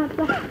papa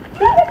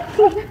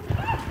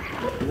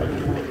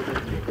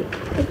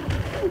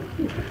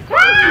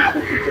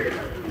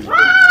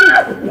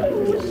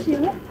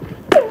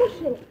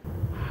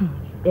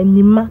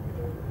enima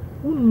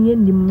wunye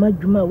enima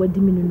dwuma wadi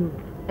mi no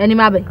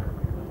enima be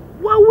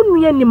wa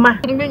wunye enima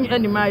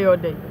enima yo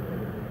dey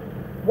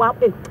wa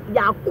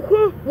ya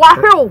ku wa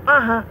hrew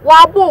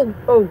wa bo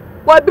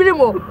wa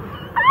birimo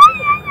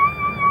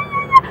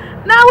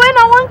na we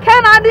na won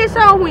kan ade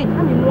sha hui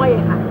ani no ye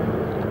ha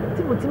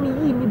timi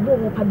yi mi bo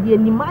wo pade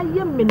enima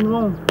ye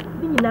menron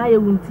ni nyina ye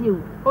wuntie o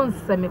on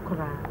se me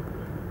kora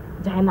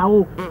jaina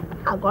o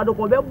agodo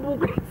ko be bu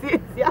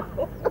krisia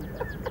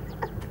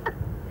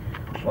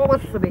o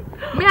sre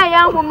me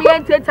ayam me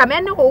enteta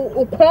me ne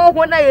o kon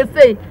ho na ye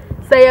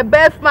say a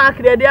best mark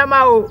the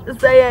diama o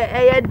say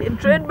a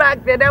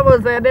trademark the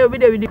was there be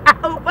the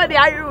what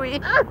are you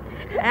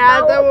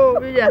aso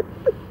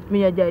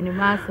me ya jani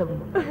masam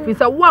fi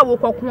sa wo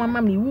awokoko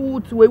ama me wu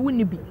tu ewu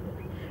ni bi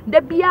da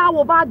bia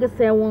wo ba de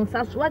say won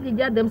sa so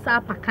agija dem sa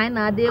pakan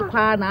na ade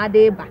kwa na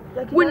ade ba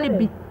wuni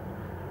bi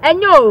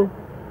enyo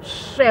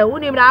hwe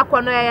wuni mra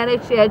akọ no ya na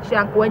chi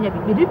anko anya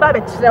bi ba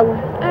be kire wo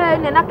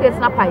ne na case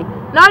na pai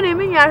na no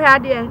mi nya hwe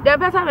ade de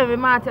pesa me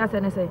ma ati ase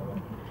ne say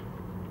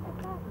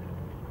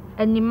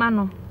enima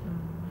no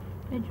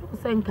eju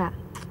senka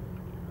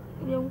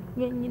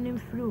ye nyinem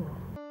flu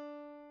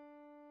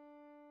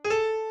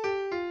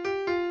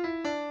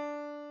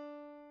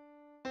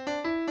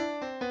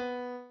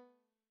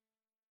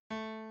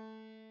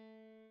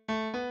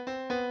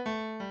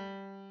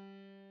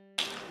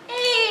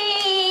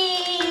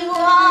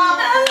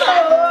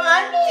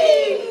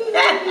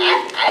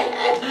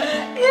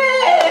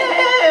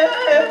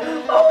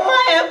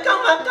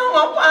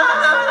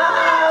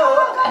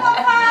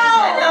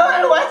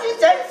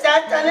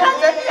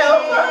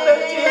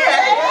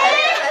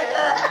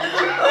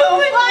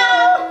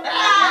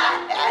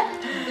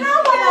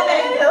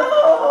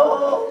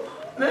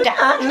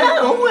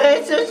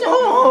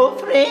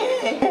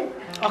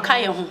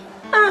Okay,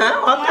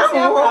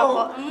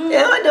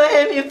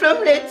 me from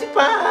late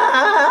pa.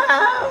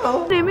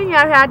 The mean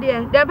your head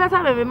there. The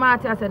better me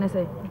matter and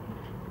say.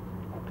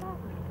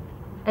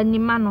 Any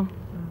man.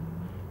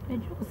 I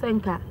just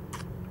think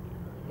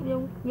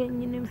you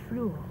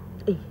flu.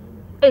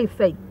 Eh,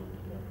 say.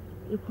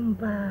 You come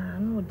back,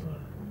 no dear.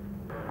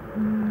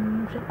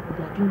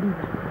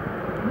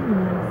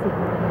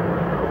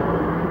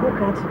 Go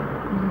catch you.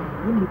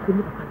 You could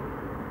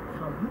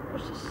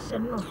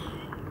from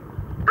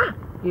ah,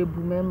 you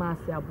boom,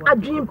 master. I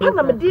dream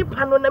Panama deep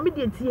pan on a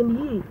mediate and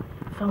ye.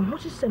 From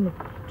what is sent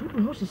to the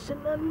most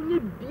sent on the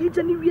beach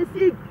and we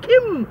say,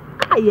 Kim.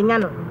 Ah,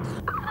 Yano.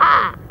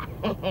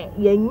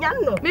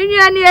 Yano.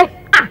 Miniani.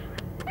 Ah,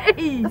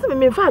 that's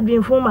me far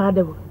being for my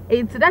devil.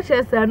 It's that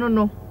chest, I don't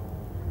know.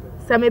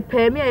 Some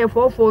pay me a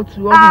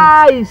 442.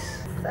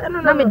 Ice. I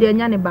don't know me, dear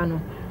Yanni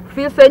Bano.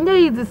 Feel say,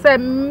 to say,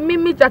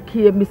 Mimi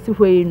Jackie, Mr.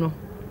 Wayno.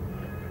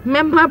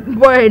 Member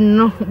boy,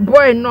 no,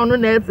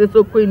 no, else is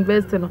so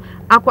investing.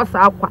 Aqua.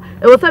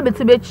 It was a bit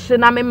to be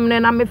chinam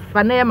and I'm a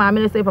fan.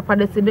 I'm say, Papa,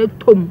 they say,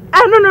 Tom.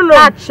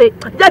 No, Jackie,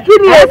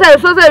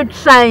 yes, so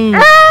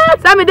shine.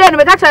 Some day,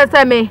 we catch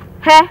us, me.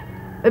 Hey,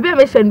 maybe a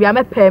mission, we are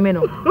a payment.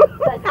 Maybe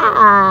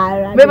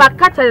I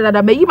catch it that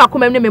I may even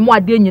come in more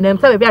dinner and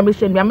say, a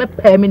mission, we are a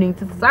payment.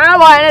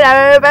 Someone,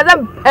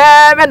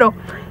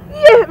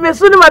 yeah, me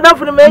soon madam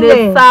for the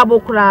men. Sabo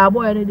crab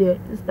boy any day.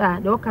 Sister,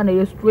 they all kind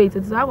of straight.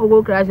 It's I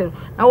go crashing.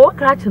 I walk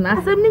crashing. I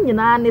say me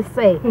na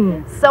say.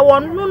 So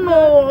one no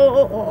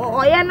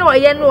you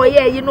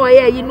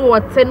know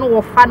what ten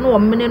no fa no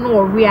mini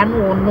no we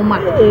no ma.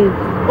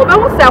 Oba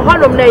wo say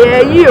honum na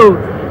ya yi o.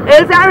 E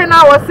say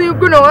na wo see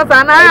ku no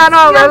say na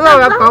no be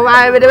so ko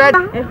wa be de.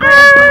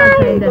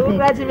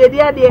 Crashing be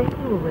dia de.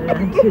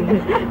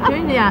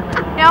 Junior,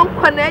 yan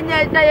kwana nya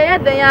ya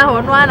dan ya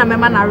ho no na me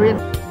ma na re.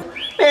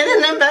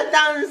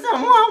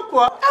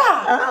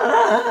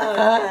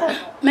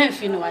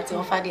 Memphis no what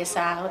offer this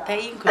out.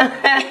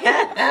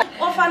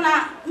 Offer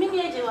na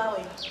mini eje wa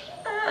we.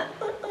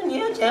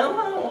 Ni eje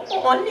wa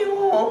only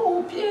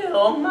wo pie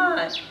o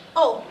ma.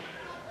 Oh,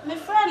 my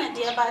friend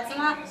dear but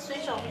na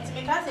switch off it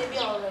because e be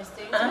all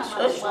resting.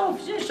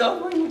 Switch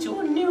off when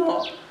you new.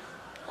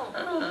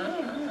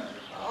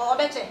 Oh,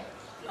 better.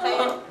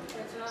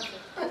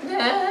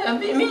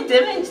 Me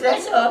didn't say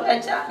so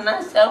better na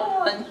so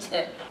want.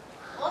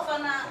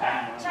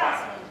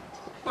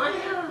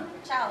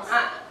 Charles.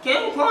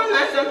 Quem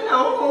conhece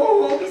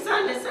não bisa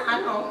nessa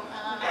ano.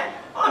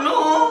 Oh no,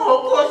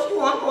 coach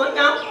one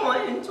não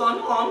então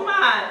não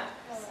mais.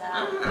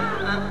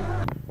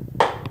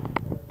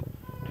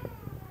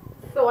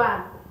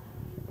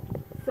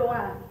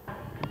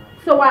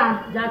 So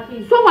Jackie.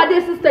 So what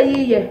dear sister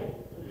ye?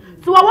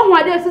 So I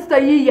want dear sister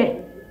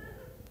ye.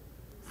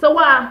 So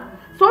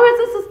sorry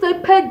sister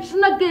page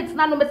na gate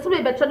na no me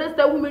say be chode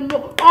say women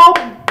no all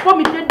for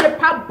me dey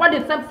pa body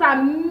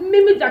some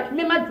mimi Jack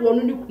me ma do no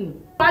ni kun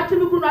pa chi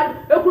mi kun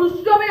e kun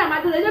so me na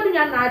ma do na nya mi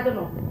nya na ade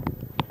no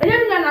enya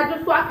mi nya na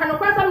ade so aka no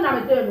kwa sam na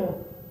me dey no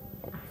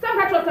some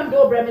ka cho some dey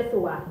obre me so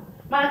wa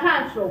man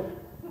kan show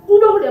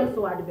ube hu dem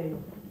so ade be yo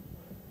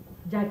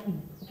Jackie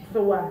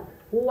so wa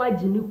wo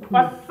ji ni kun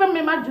asem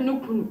me ma ji ni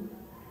kun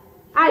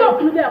ayo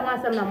kun dey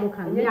wan sam na mo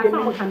kan ya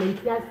sam mo kan me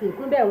ti ase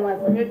kun dey wan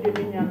sam me dey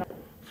mi nya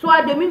so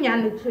ademi nya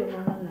ne che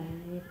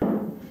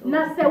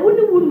na se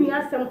woni wunu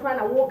asem kwa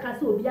na wo ka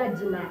se obi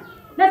agina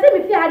na se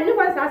me fi ade ne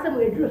kwa sa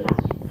asem eduru ha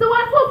so wa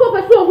so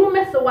pe so ohun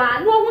me so wa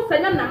no ohun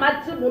sanya na ma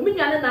gye no me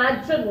nya ne na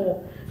agye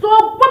no so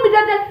bo mi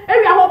dede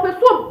area ho pe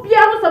so bia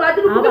ho sama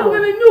de ku be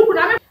me nyu ku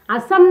na me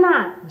asam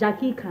na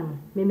Jackie kan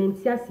me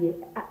menti ase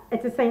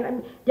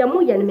etesen ya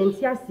mo ye ne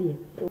menti ase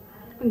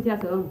nti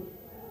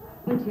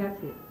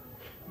ase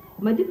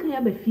madika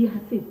ya ba fi ha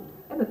se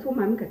ebe to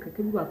ma mka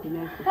kaka bi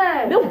akuna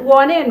be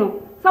wone no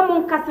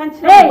samon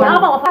kasanchira mo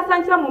aba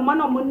kasanchira mo ma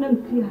no mo na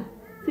mfia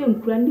se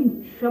nkura ni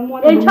hwemo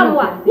no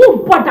ntwamo a wo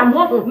bodam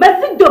ho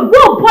masido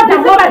wo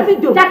bodam ho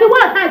masido Jackie wa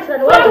ha chira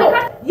no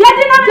ye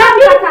di na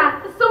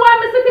kaka so wa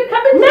mesiki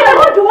kabi ne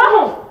ho ju wa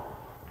ho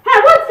ha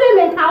what say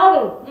men ka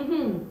ho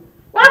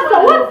wa so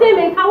what say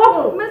men ka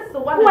ho meso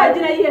wa di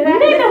na ye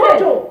ne ho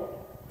ju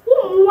wo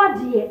mu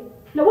ade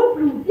na wo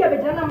firi mfia be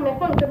jana me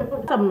fa nke me fa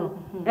tam no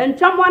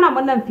entwamo na mo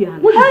na mfia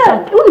no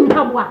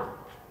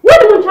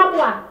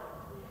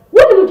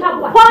woni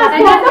ntwaboa na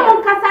se mo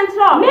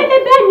kasanchiro me ne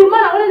be nyuma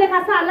na woni ne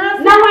kasa na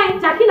wan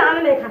Jackie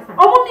na ne kasa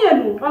omo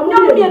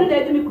mienu na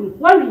edimi ku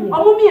wari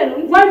omo mienu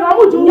wari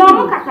omo ju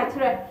omo kasa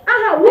kire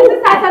aha wo se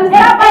sa ne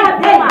ba ya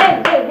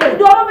be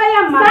do omo ba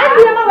ya ma sa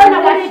ni ma na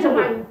wari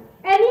juma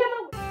eni ma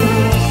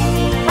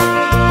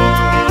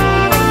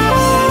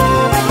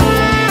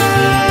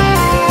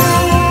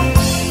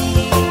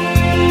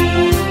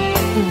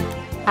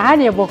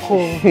Ani boko.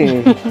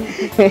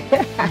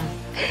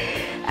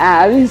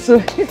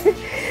 So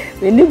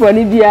ni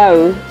boni bia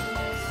o.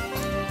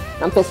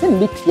 Na person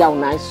bi tia o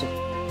nan so.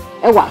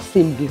 E wa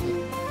asem bi.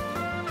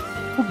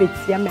 Ku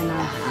betia me na.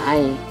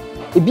 Ai.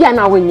 E bia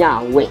na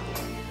wonya awe.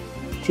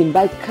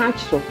 Timba catch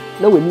so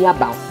na wani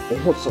aba o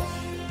ho so.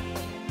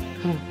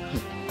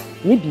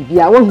 Ni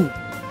bibia wo hu.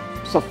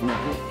 Sofo na.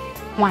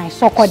 Why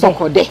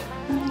sokode?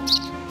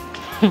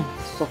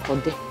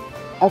 Sokode.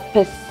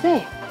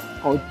 Opese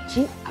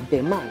oji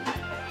abeman.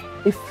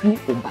 Efri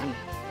oban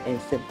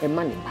ensem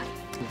emane ba.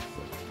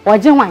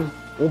 Oji wan?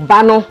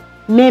 Oba no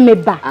meme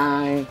ba.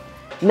 Ai.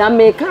 Na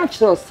me ka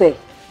kiro say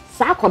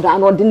sa akoda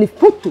no de ni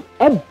photo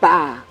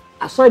eba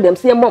aso dem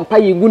say mompa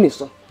yegu ni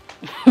so.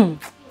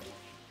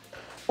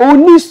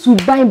 Oni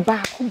suban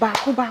ba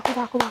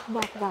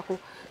ko.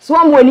 So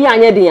am wani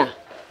anye dia.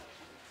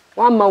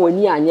 Wa ma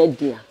wani anye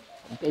dia.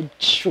 Be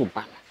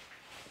chuba.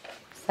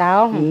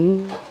 Sao.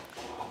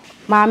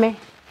 Maame.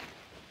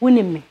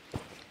 Woni me.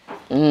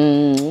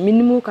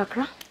 Minimu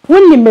kakra.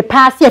 Woni me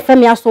pass ye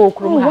fami aso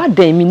okrum ha. Wa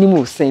dan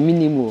minimu sen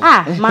minimu.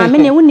 Ah, maame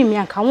ne woni me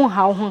anka won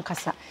ha wo ho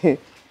nkasa.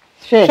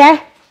 She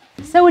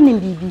se woni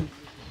bibi.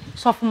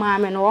 Sof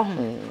maame no wo ho.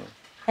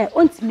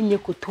 Ontimi nye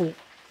koto.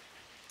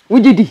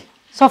 Wujidi.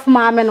 Sof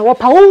maame no wo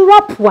pa won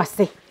rapu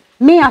ase.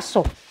 Me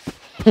aso.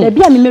 Da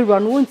bia me merwa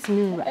no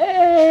ontimi nra.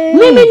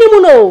 Me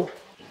minimu no.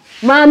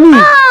 Mami.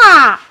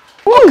 Ah!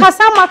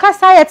 Kasa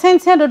makasa ye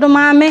tenten dodo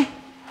maame.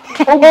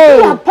 Obi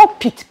a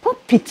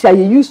puppet ya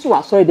use to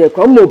asori de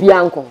ko mo bi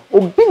anko.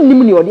 Obi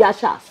nim ni odi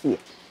ahya ase.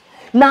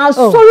 Na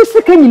asori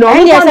sika nyina o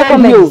ma na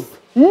bio.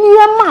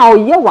 Niema o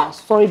ye wa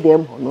asori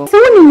dem ho no. Se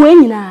woni we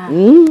nyina.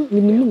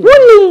 Woni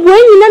we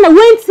nyina na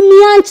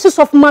wentimi anchi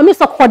sof maame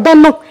so koda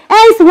no.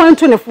 Ensi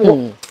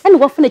 124. Ene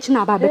wo funa chi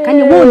na ba be kan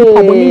ye woni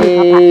paboni ni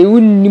papa.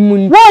 Woni mu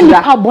woni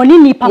paboni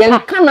ni papa. Yen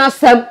kana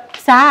sem.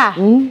 Sa.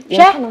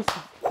 Che.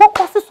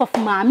 Kokose sof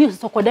maame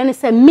so koda ne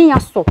se me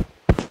aso.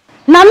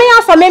 Na me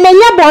aso me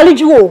nya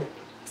boliju o.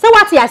 Se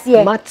wati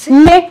ase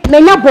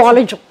me nya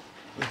boliju.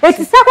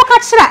 Eti se ko ka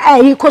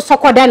kira ko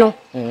sokoda no.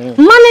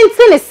 Mane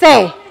nti ne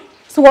se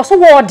wo so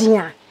wodin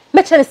a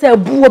me kire se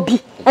abuo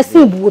bi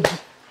asin buo bi.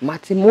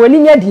 Mati mo ani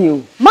nya din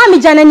o. Ma mi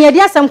jana ne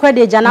dia asem kwa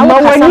de jana wo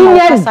kasa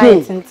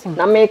ma.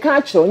 Na me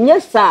ka kiro nya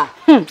sa.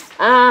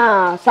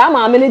 Ah, sa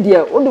ma me ne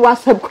dia wo de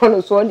WhatsApp ko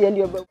no so de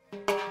ne oba.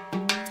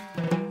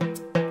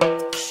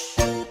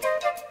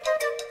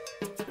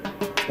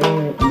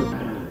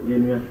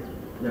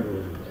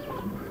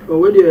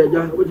 Where do you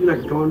what you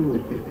like to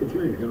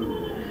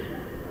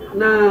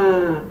na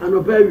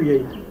anopa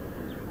wie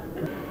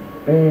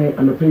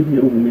anopa bi e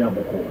wumi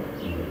aboko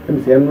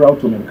em se en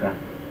route me nka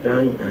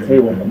say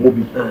wo mo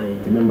bi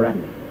ti membra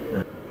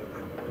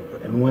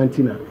em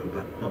wantina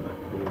baba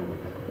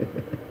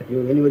yo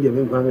anyway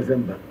dem kwa me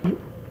semba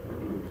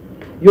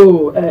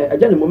yo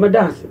ajani mo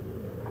medase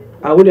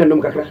a woni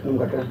anom kakra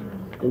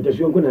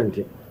ntesuo nko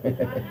nante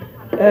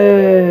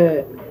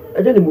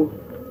ajani mo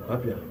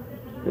apia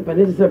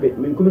Panese sabe,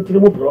 me committed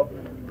mo pro.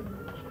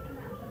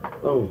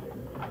 Oh.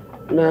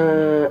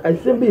 Na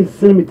assemble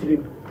cemetery.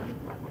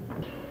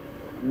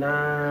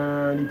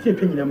 Na ni tie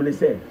penyi na me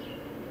say.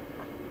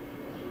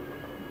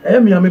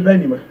 Mi am ba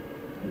ni ma.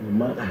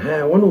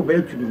 One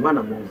obey to the man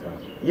among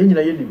us. Ye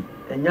nyina ye lim,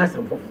 enya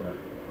asem fofora.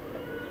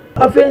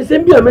 Afen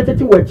sem bi a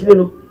meteti wa kire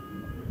no.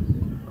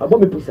 Abo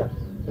me pusa.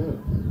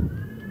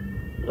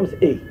 I'm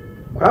say,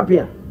 kwa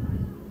pia.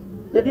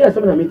 Ye dia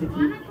asem na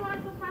meteti.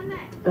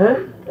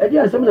 Edi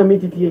asem na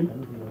metiti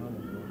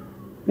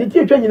ni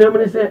tie twa nyina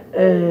me se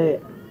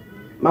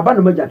maba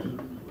no majaki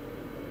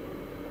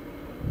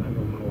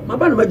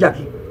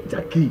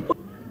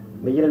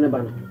me yire ne ba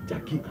no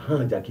jaki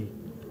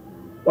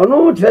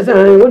ono tire se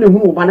woni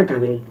hu ba ne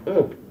kan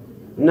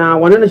na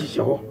wona na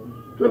hihye ho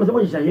na me se bo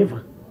hihye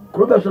hefa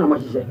kro be so na ma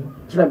hihye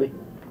kira me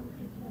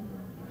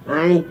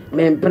ai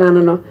me mpra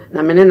no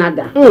na me ne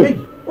nada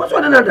wo so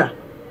na nada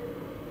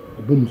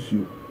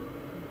obumsuo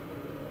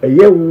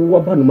eye wo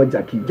ba no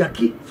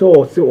jaki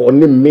so se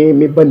oni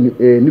me ba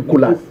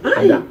Nicholas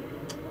ada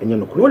enye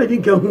no kure wole di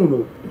ka hu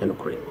no enye no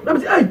kure na me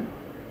say ai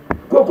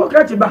koko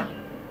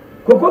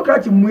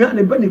krachi muya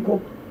ne ba niko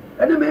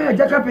ene me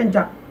aja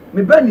carpenter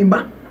me ba ni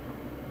ma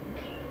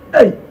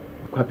ai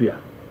kwapia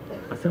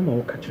asema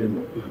wo ka kire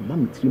no ma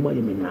me tiri ma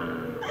ye me na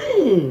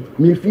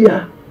me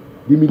fia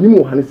de me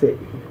nimu ha ne se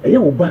eye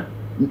wo ba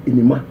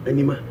enima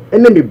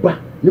ene me ba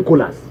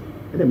Nicholas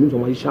ene me nso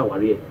ma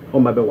shaware o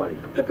ma be ware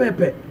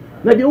pepe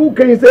na de wo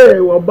kan say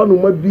wo ba no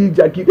ma bi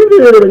jaki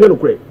enye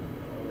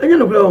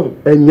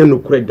no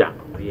kure da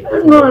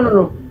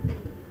no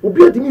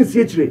obi atimi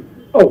nsie kire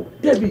oh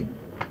Debbie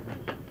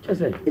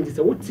chese enti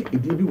se woti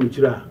edi bi wo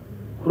kire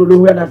rodo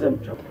hu ya da sem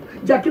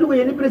jaki no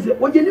ye ni prese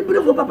wo ye ni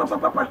prefo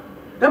papa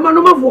e ma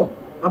no mafo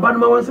aba no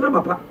ma wansana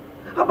papa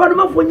aba no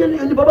mafo nye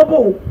ni baba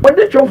bo wo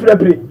de twon fra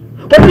pre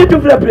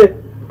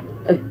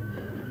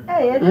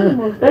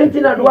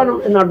enti na doa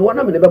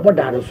no me ne be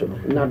boda no so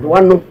na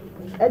doa no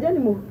ajani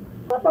mo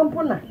papa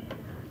mpona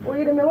o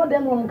yire me wode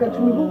mo nka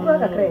tumi bu kura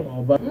kakra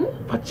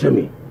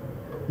fachemi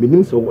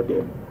minim so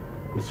wode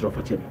misro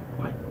fachemi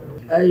why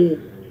ai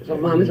so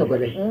ma me so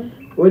kwede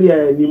o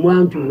dia ni mo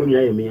antu ho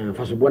nya ye me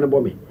afa so bo ne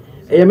bo me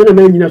e me na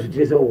ma nyina so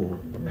tire se wo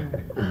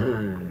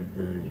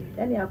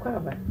yani akwa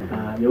aba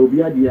ya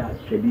obi ade a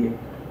twede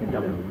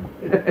ndam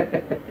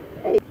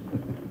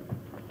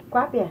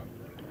kwa pia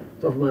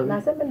so ma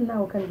na se me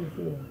na o kan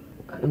disi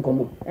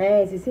nkomo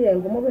sisi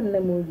nkomo be na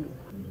mo yi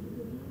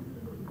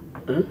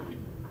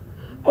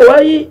o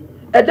ai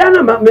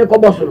Edana me ko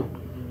boso.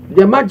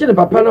 The imagine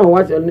papa na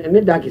was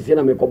ne da kese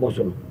na me ko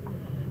boso no.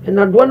 E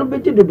na do no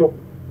beji dodo.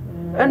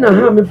 E na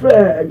ha me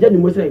frɛ agya ni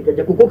mo sɛ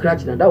agya koko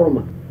kratch na da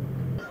woma.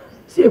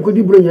 Si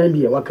ekodi bro nya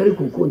bia wakare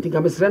koko nti ka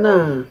mesrɛ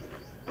na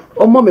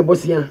omo me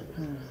bosia.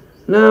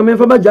 Na me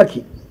fa ba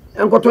Jackie.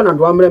 Enkoto na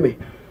do amre me.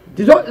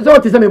 Ti zo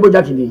ti sɛ me bo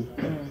Jackie ni.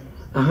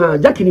 Aha,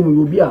 Jackie ni mo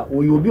yobi a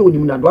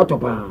onim na do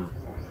atopa.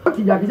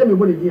 Ti Jackie sɛ me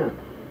bo ne dia.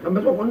 Ka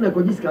me so ko na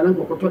ko jiska na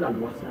ko to na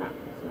do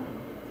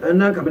asa.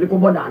 Na ka me ko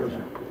boda no so.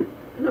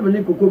 Na me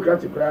ne koko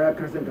kratch kra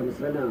ka sɛ ka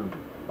mesrɛ na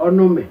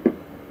ono me.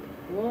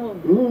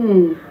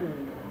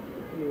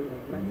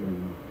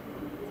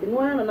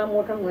 Inwana na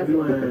mwaka mwasi.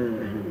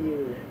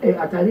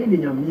 Atari ni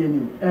nyamie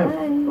ni.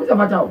 Uza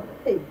fatao.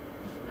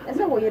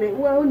 Ese wo yere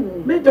wo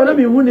oni. Me tona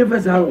mi hu ne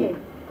fesa ho.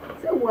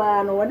 Se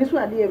wa no wani so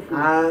ade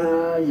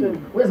afu.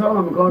 We sa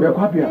ma me ko. Me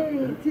kwapia.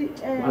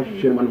 Wa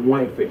hwehwe man ho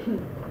ayefe.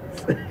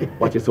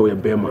 Wa che so ye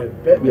bema.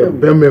 Ye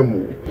bema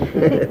mu.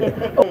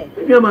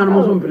 Mi ama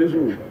no so mpere so.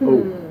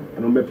 Oh,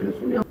 no me pere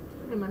so. Me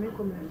ma me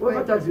ko me. Wo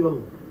fa taxi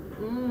ho.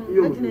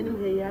 Yo. Atina ni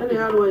he ya. Ani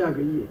ha no ya ka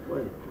yi.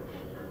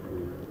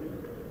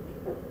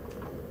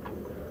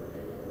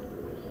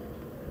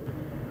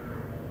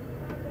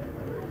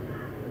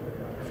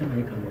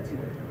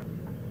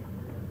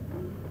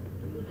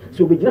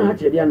 So we didn't have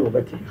to be an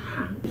obeti.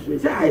 So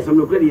say I some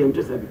no credit and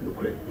just a bit no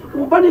credit.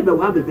 Who body be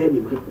wa be be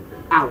ni.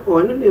 Ah,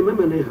 o no le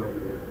mama na ha.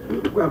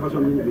 Ko afa so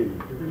ni be.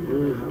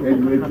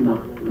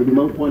 The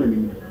man point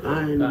me.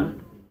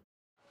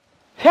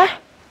 He?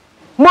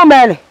 Mo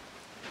mele.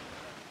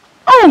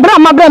 Oh, bra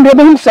ma bra mbe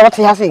him so wote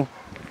ase.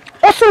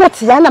 O so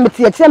wote ya na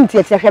mete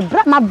hwe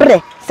bra ma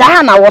bre. Sa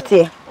ha na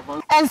wote.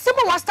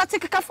 Ensibo wa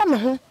static ka fa me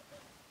ho.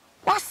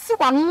 Wasi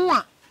wanu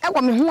a e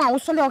wo me ho a wo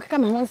so le o keka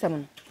me ho nsem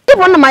no.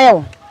 Ibo na ma ye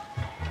wo.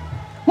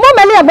 Mo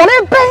mele e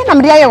bone pe na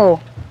mde aye wo.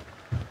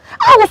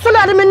 A wo so le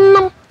ade me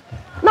nnam.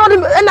 Na ode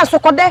na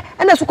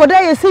sokode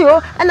ye si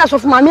o, na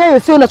sofu maame ye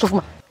si o na sofu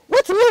ma.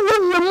 Woti mi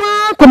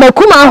ma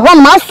kuma ho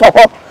ma so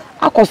ho.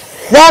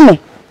 Akose me.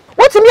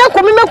 Woti mi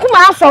akomi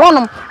makuma aso ho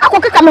no.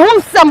 Akokeka me ho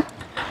nsem.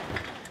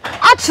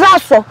 Atra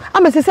so,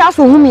 amesisi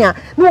aso humi a,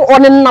 no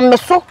one nam me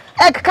so.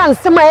 E keka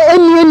nsem a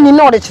eni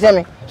na ode kire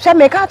me. Hwe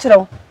me ka kire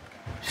wo.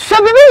 Hwe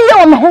bibi ye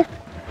wo me ho.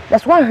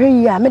 That's why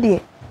hwe ya me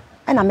de.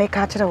 Na me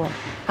ka kire wo.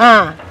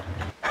 Ah.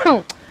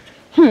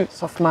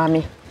 Sof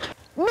mami.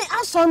 Me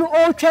aso no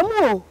o twam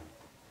o.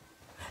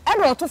 E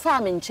no to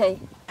fa me nchen.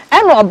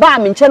 E no ba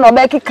me nchen no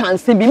be keka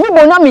nsem bi. Me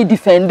bonya me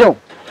defend o.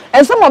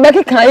 Ense mo be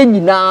keka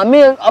enyina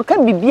me oka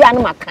bibia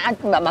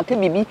na maka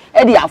bibi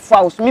e de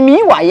afo so me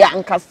yi wa ya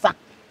nkasa.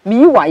 Me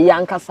yi wa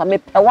ya nkasa me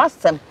pe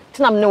wasem.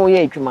 Tina me ne wo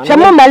ye adwuma. Hwe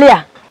mo male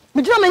a.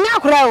 Me dira me nya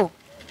akora o.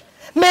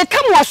 Me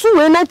kam waso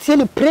we na tie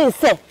ni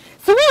prince.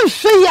 Si wo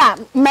hwe ya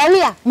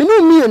male a me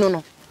no mi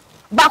no.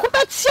 Ba ko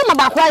pe tie ma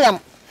ba ko ayam.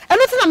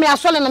 Eno tina me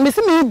asole na me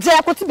si me je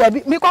akoti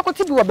baabi me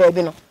kwakoti bi wo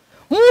baabi no.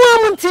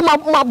 Muamu nti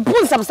ma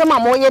bunsam se ma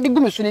mo ye de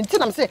gumi so ni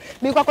tina me se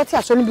me kwakoti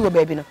asole bi wo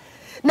baabi no.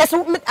 Na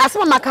so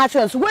asema maka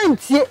atwe so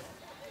wantie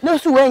na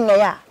so wanya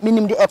ya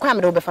minim de ekwa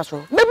me de obefa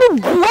so bebu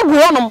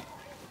buo no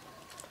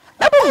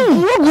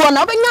bebu buo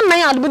na obenya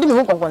nan ade bedi me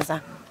ho konkonsa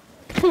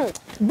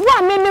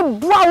buo me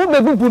buo wo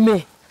bebu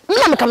me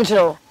na me kam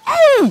kire wo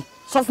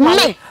sof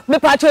me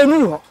pa atwe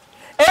enu ho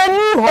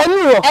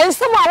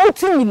ensema wo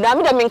timi na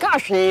me de me nka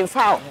hwe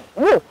fa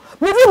wo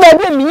me di ba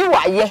bi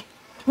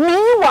mi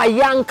wa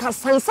ye anka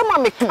sansema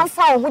me ka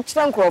fa ho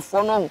kire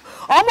nkrofo no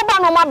omo ba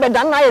no ma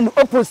beda na ye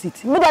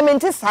opposite me de me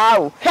nti saa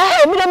o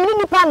me de me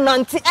nipa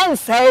nanti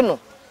ensai no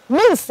me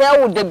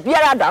nsai wo de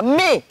biara da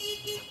me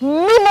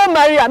mo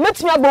Maria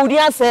metumi abodi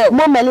ansai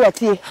mo Maria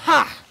tie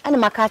ha ana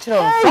maka kire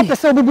o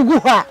pese obugugu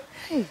ho a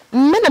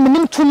me na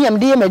menim tumi am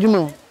de ye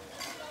madwuma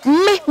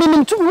me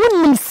nim tu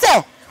wonim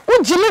se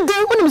wo gine de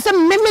wonim se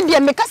me de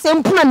me ka se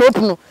mpuna na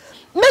opuno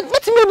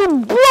metumi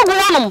obugu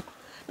wonom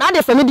na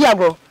de fa me di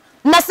agro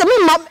na se me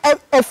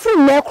ma free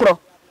me kro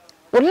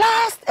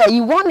last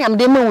you want am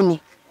de mawuni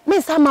me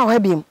sama ho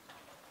biem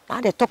na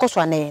de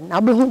tokoso na na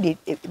obehu de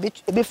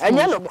ebe free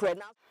anya no kro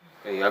na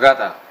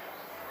Agata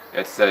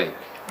let's say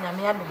na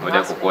me adu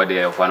ode kokko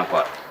de fa no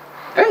kwa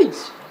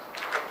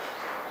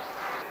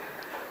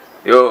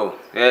yo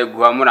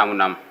guamuna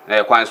munam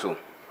kwanso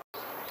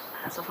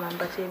aso fa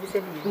mba che bi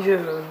se bi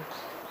yo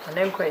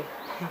anenkoi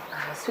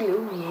aso le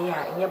uye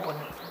ya nye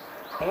bone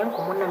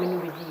enko na me ni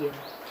bedi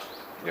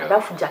ye ba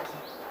fu Jackie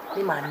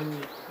ni Maame ni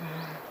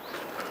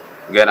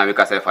gena mi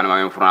ka se fa na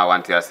Maame furu na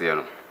wanti ase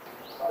no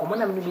omo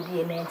na me ni bedi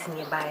ye na enti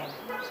ne bae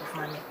so fa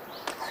Maame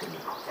suli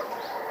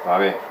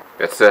Maame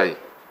let's say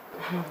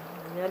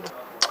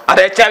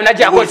ada cham na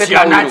ja ko se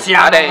na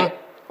ada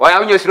wa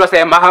ya unyo siro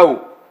se ma ha o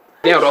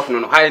den rof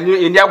no ha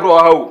ni agro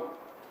ha o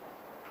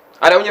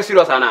ada unyo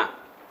siro sana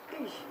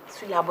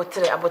suli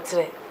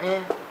abotre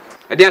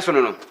den so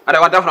no ada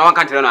wanta funa wan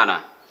kantere no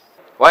ana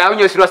wa ya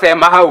unyo siro se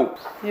ma ha o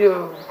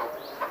yo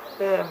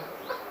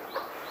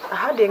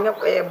aha de nga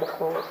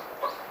boko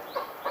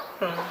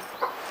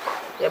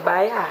ya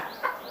baya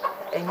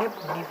enye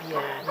buni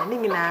bia na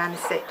nyina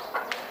nse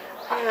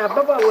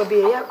baba wa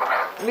be ya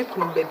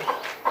mikum baby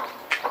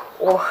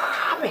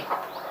Mame.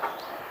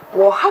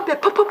 Wo habe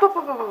papa.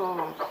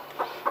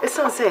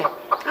 Esan say,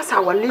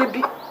 asa wale bi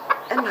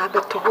e na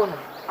abeto ho no.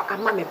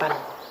 Ama me ba no.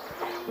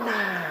 Na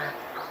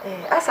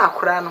asa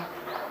akura no.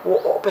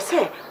 Wo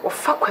pese wo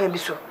fa kwan bi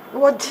so.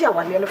 Wo gi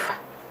awale no fa.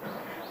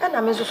 E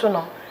na me so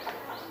no.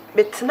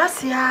 Betena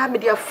sia me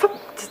dia fa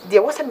de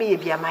wo se me ye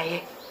bia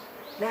maye.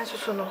 Na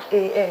so no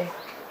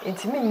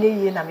intimi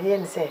nne ye na me ye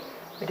ne se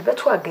me de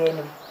beto aga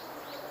anim.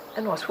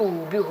 E na so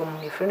wo bi ho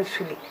me friend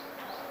Suli.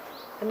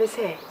 And they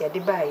say, ya di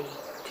bai,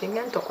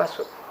 tingan to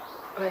kwaso.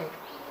 Right.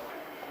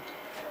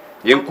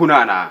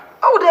 Yenkunana.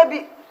 Oh,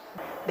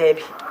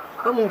 Debbie.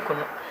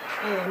 Mamunkuno.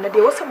 Na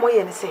de wasa mo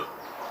ye ne say.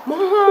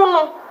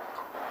 Mono.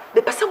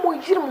 De pasa mo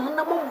yiri mo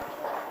na mo.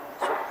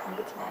 So,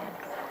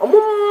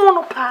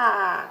 omo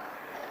pa.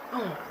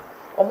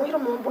 Omo yiri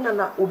mo buna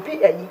na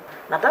obi ayi.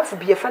 Na danfo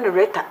bi ye fa ne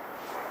Reta.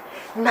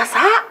 Na sa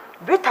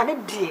Reta ne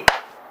die.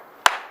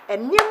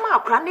 Eniema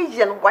akra ne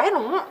ye no wa ye no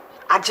ho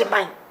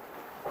ageman.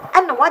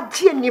 Ana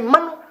wagie ni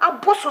mano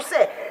aboso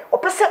se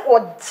opese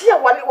ogie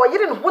wale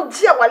oyire no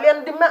hogie wale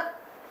ndima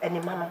eni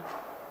mano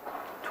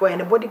to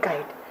ene body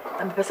guide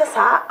na me pese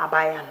saa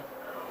abaya no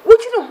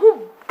wogire ho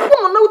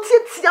pono na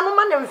utietia no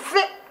ma ne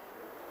mfe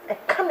e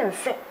ka ne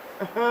mfe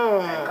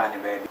ka ne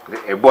be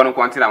e bo no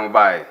kwanti na mo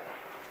bae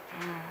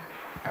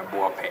e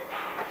bo pe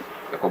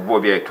e ko bo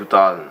bi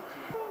 2000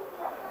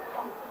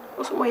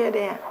 oso mo ye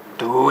de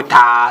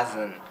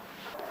 2000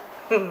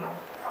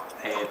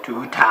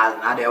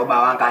 2000 ade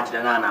oba wan ka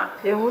chide nana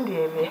e hundi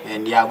eme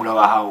ndi agula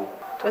wa hawo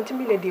 20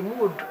 million de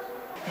mood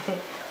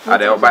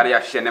ade oba ya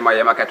hye ma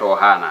ye market o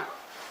ha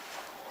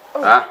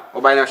na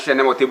oba ya hye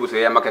ma tebu so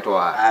ye market o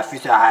ha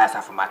fisa haya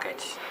safu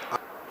market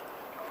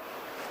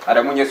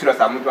ade munye siro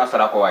sa mu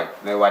asara ko wai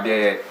na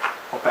wade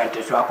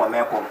opente so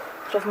akomeko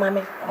Sof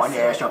Maame money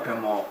e shopping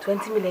mall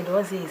 20 million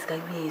don say is ka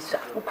bi eso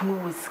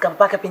ukunu wo sika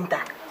mpaka pinta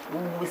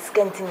wo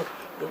skantin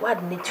e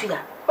wad ne tuya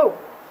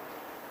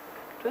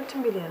 20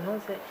 million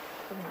no say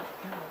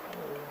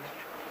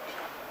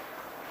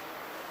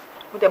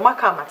Ude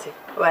makamate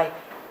why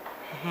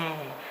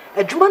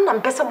adwuma na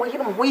mpesa mo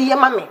yire mo ye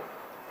mame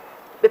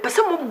be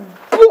pesa mo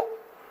bu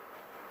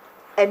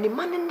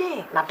anima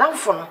ne na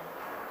danfo no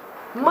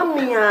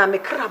mame a me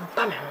kra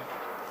ba me ho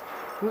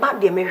mba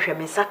de me hwe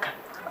me saka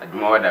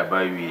adwuma wada ba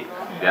wi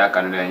de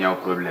aka no nya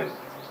problem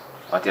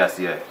what you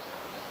see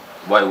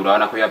boy we don't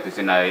na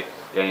pese na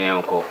yen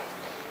nko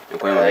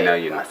nko yen na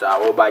yin asa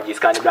o ba ji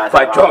scan blast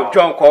fa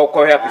John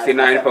ko ya pese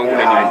na npa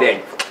ngune ni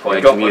den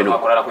John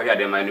ko ko ya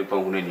de ma ni pa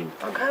ngune ni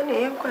Akan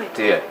e nko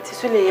tie ti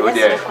so le ye be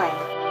se kwai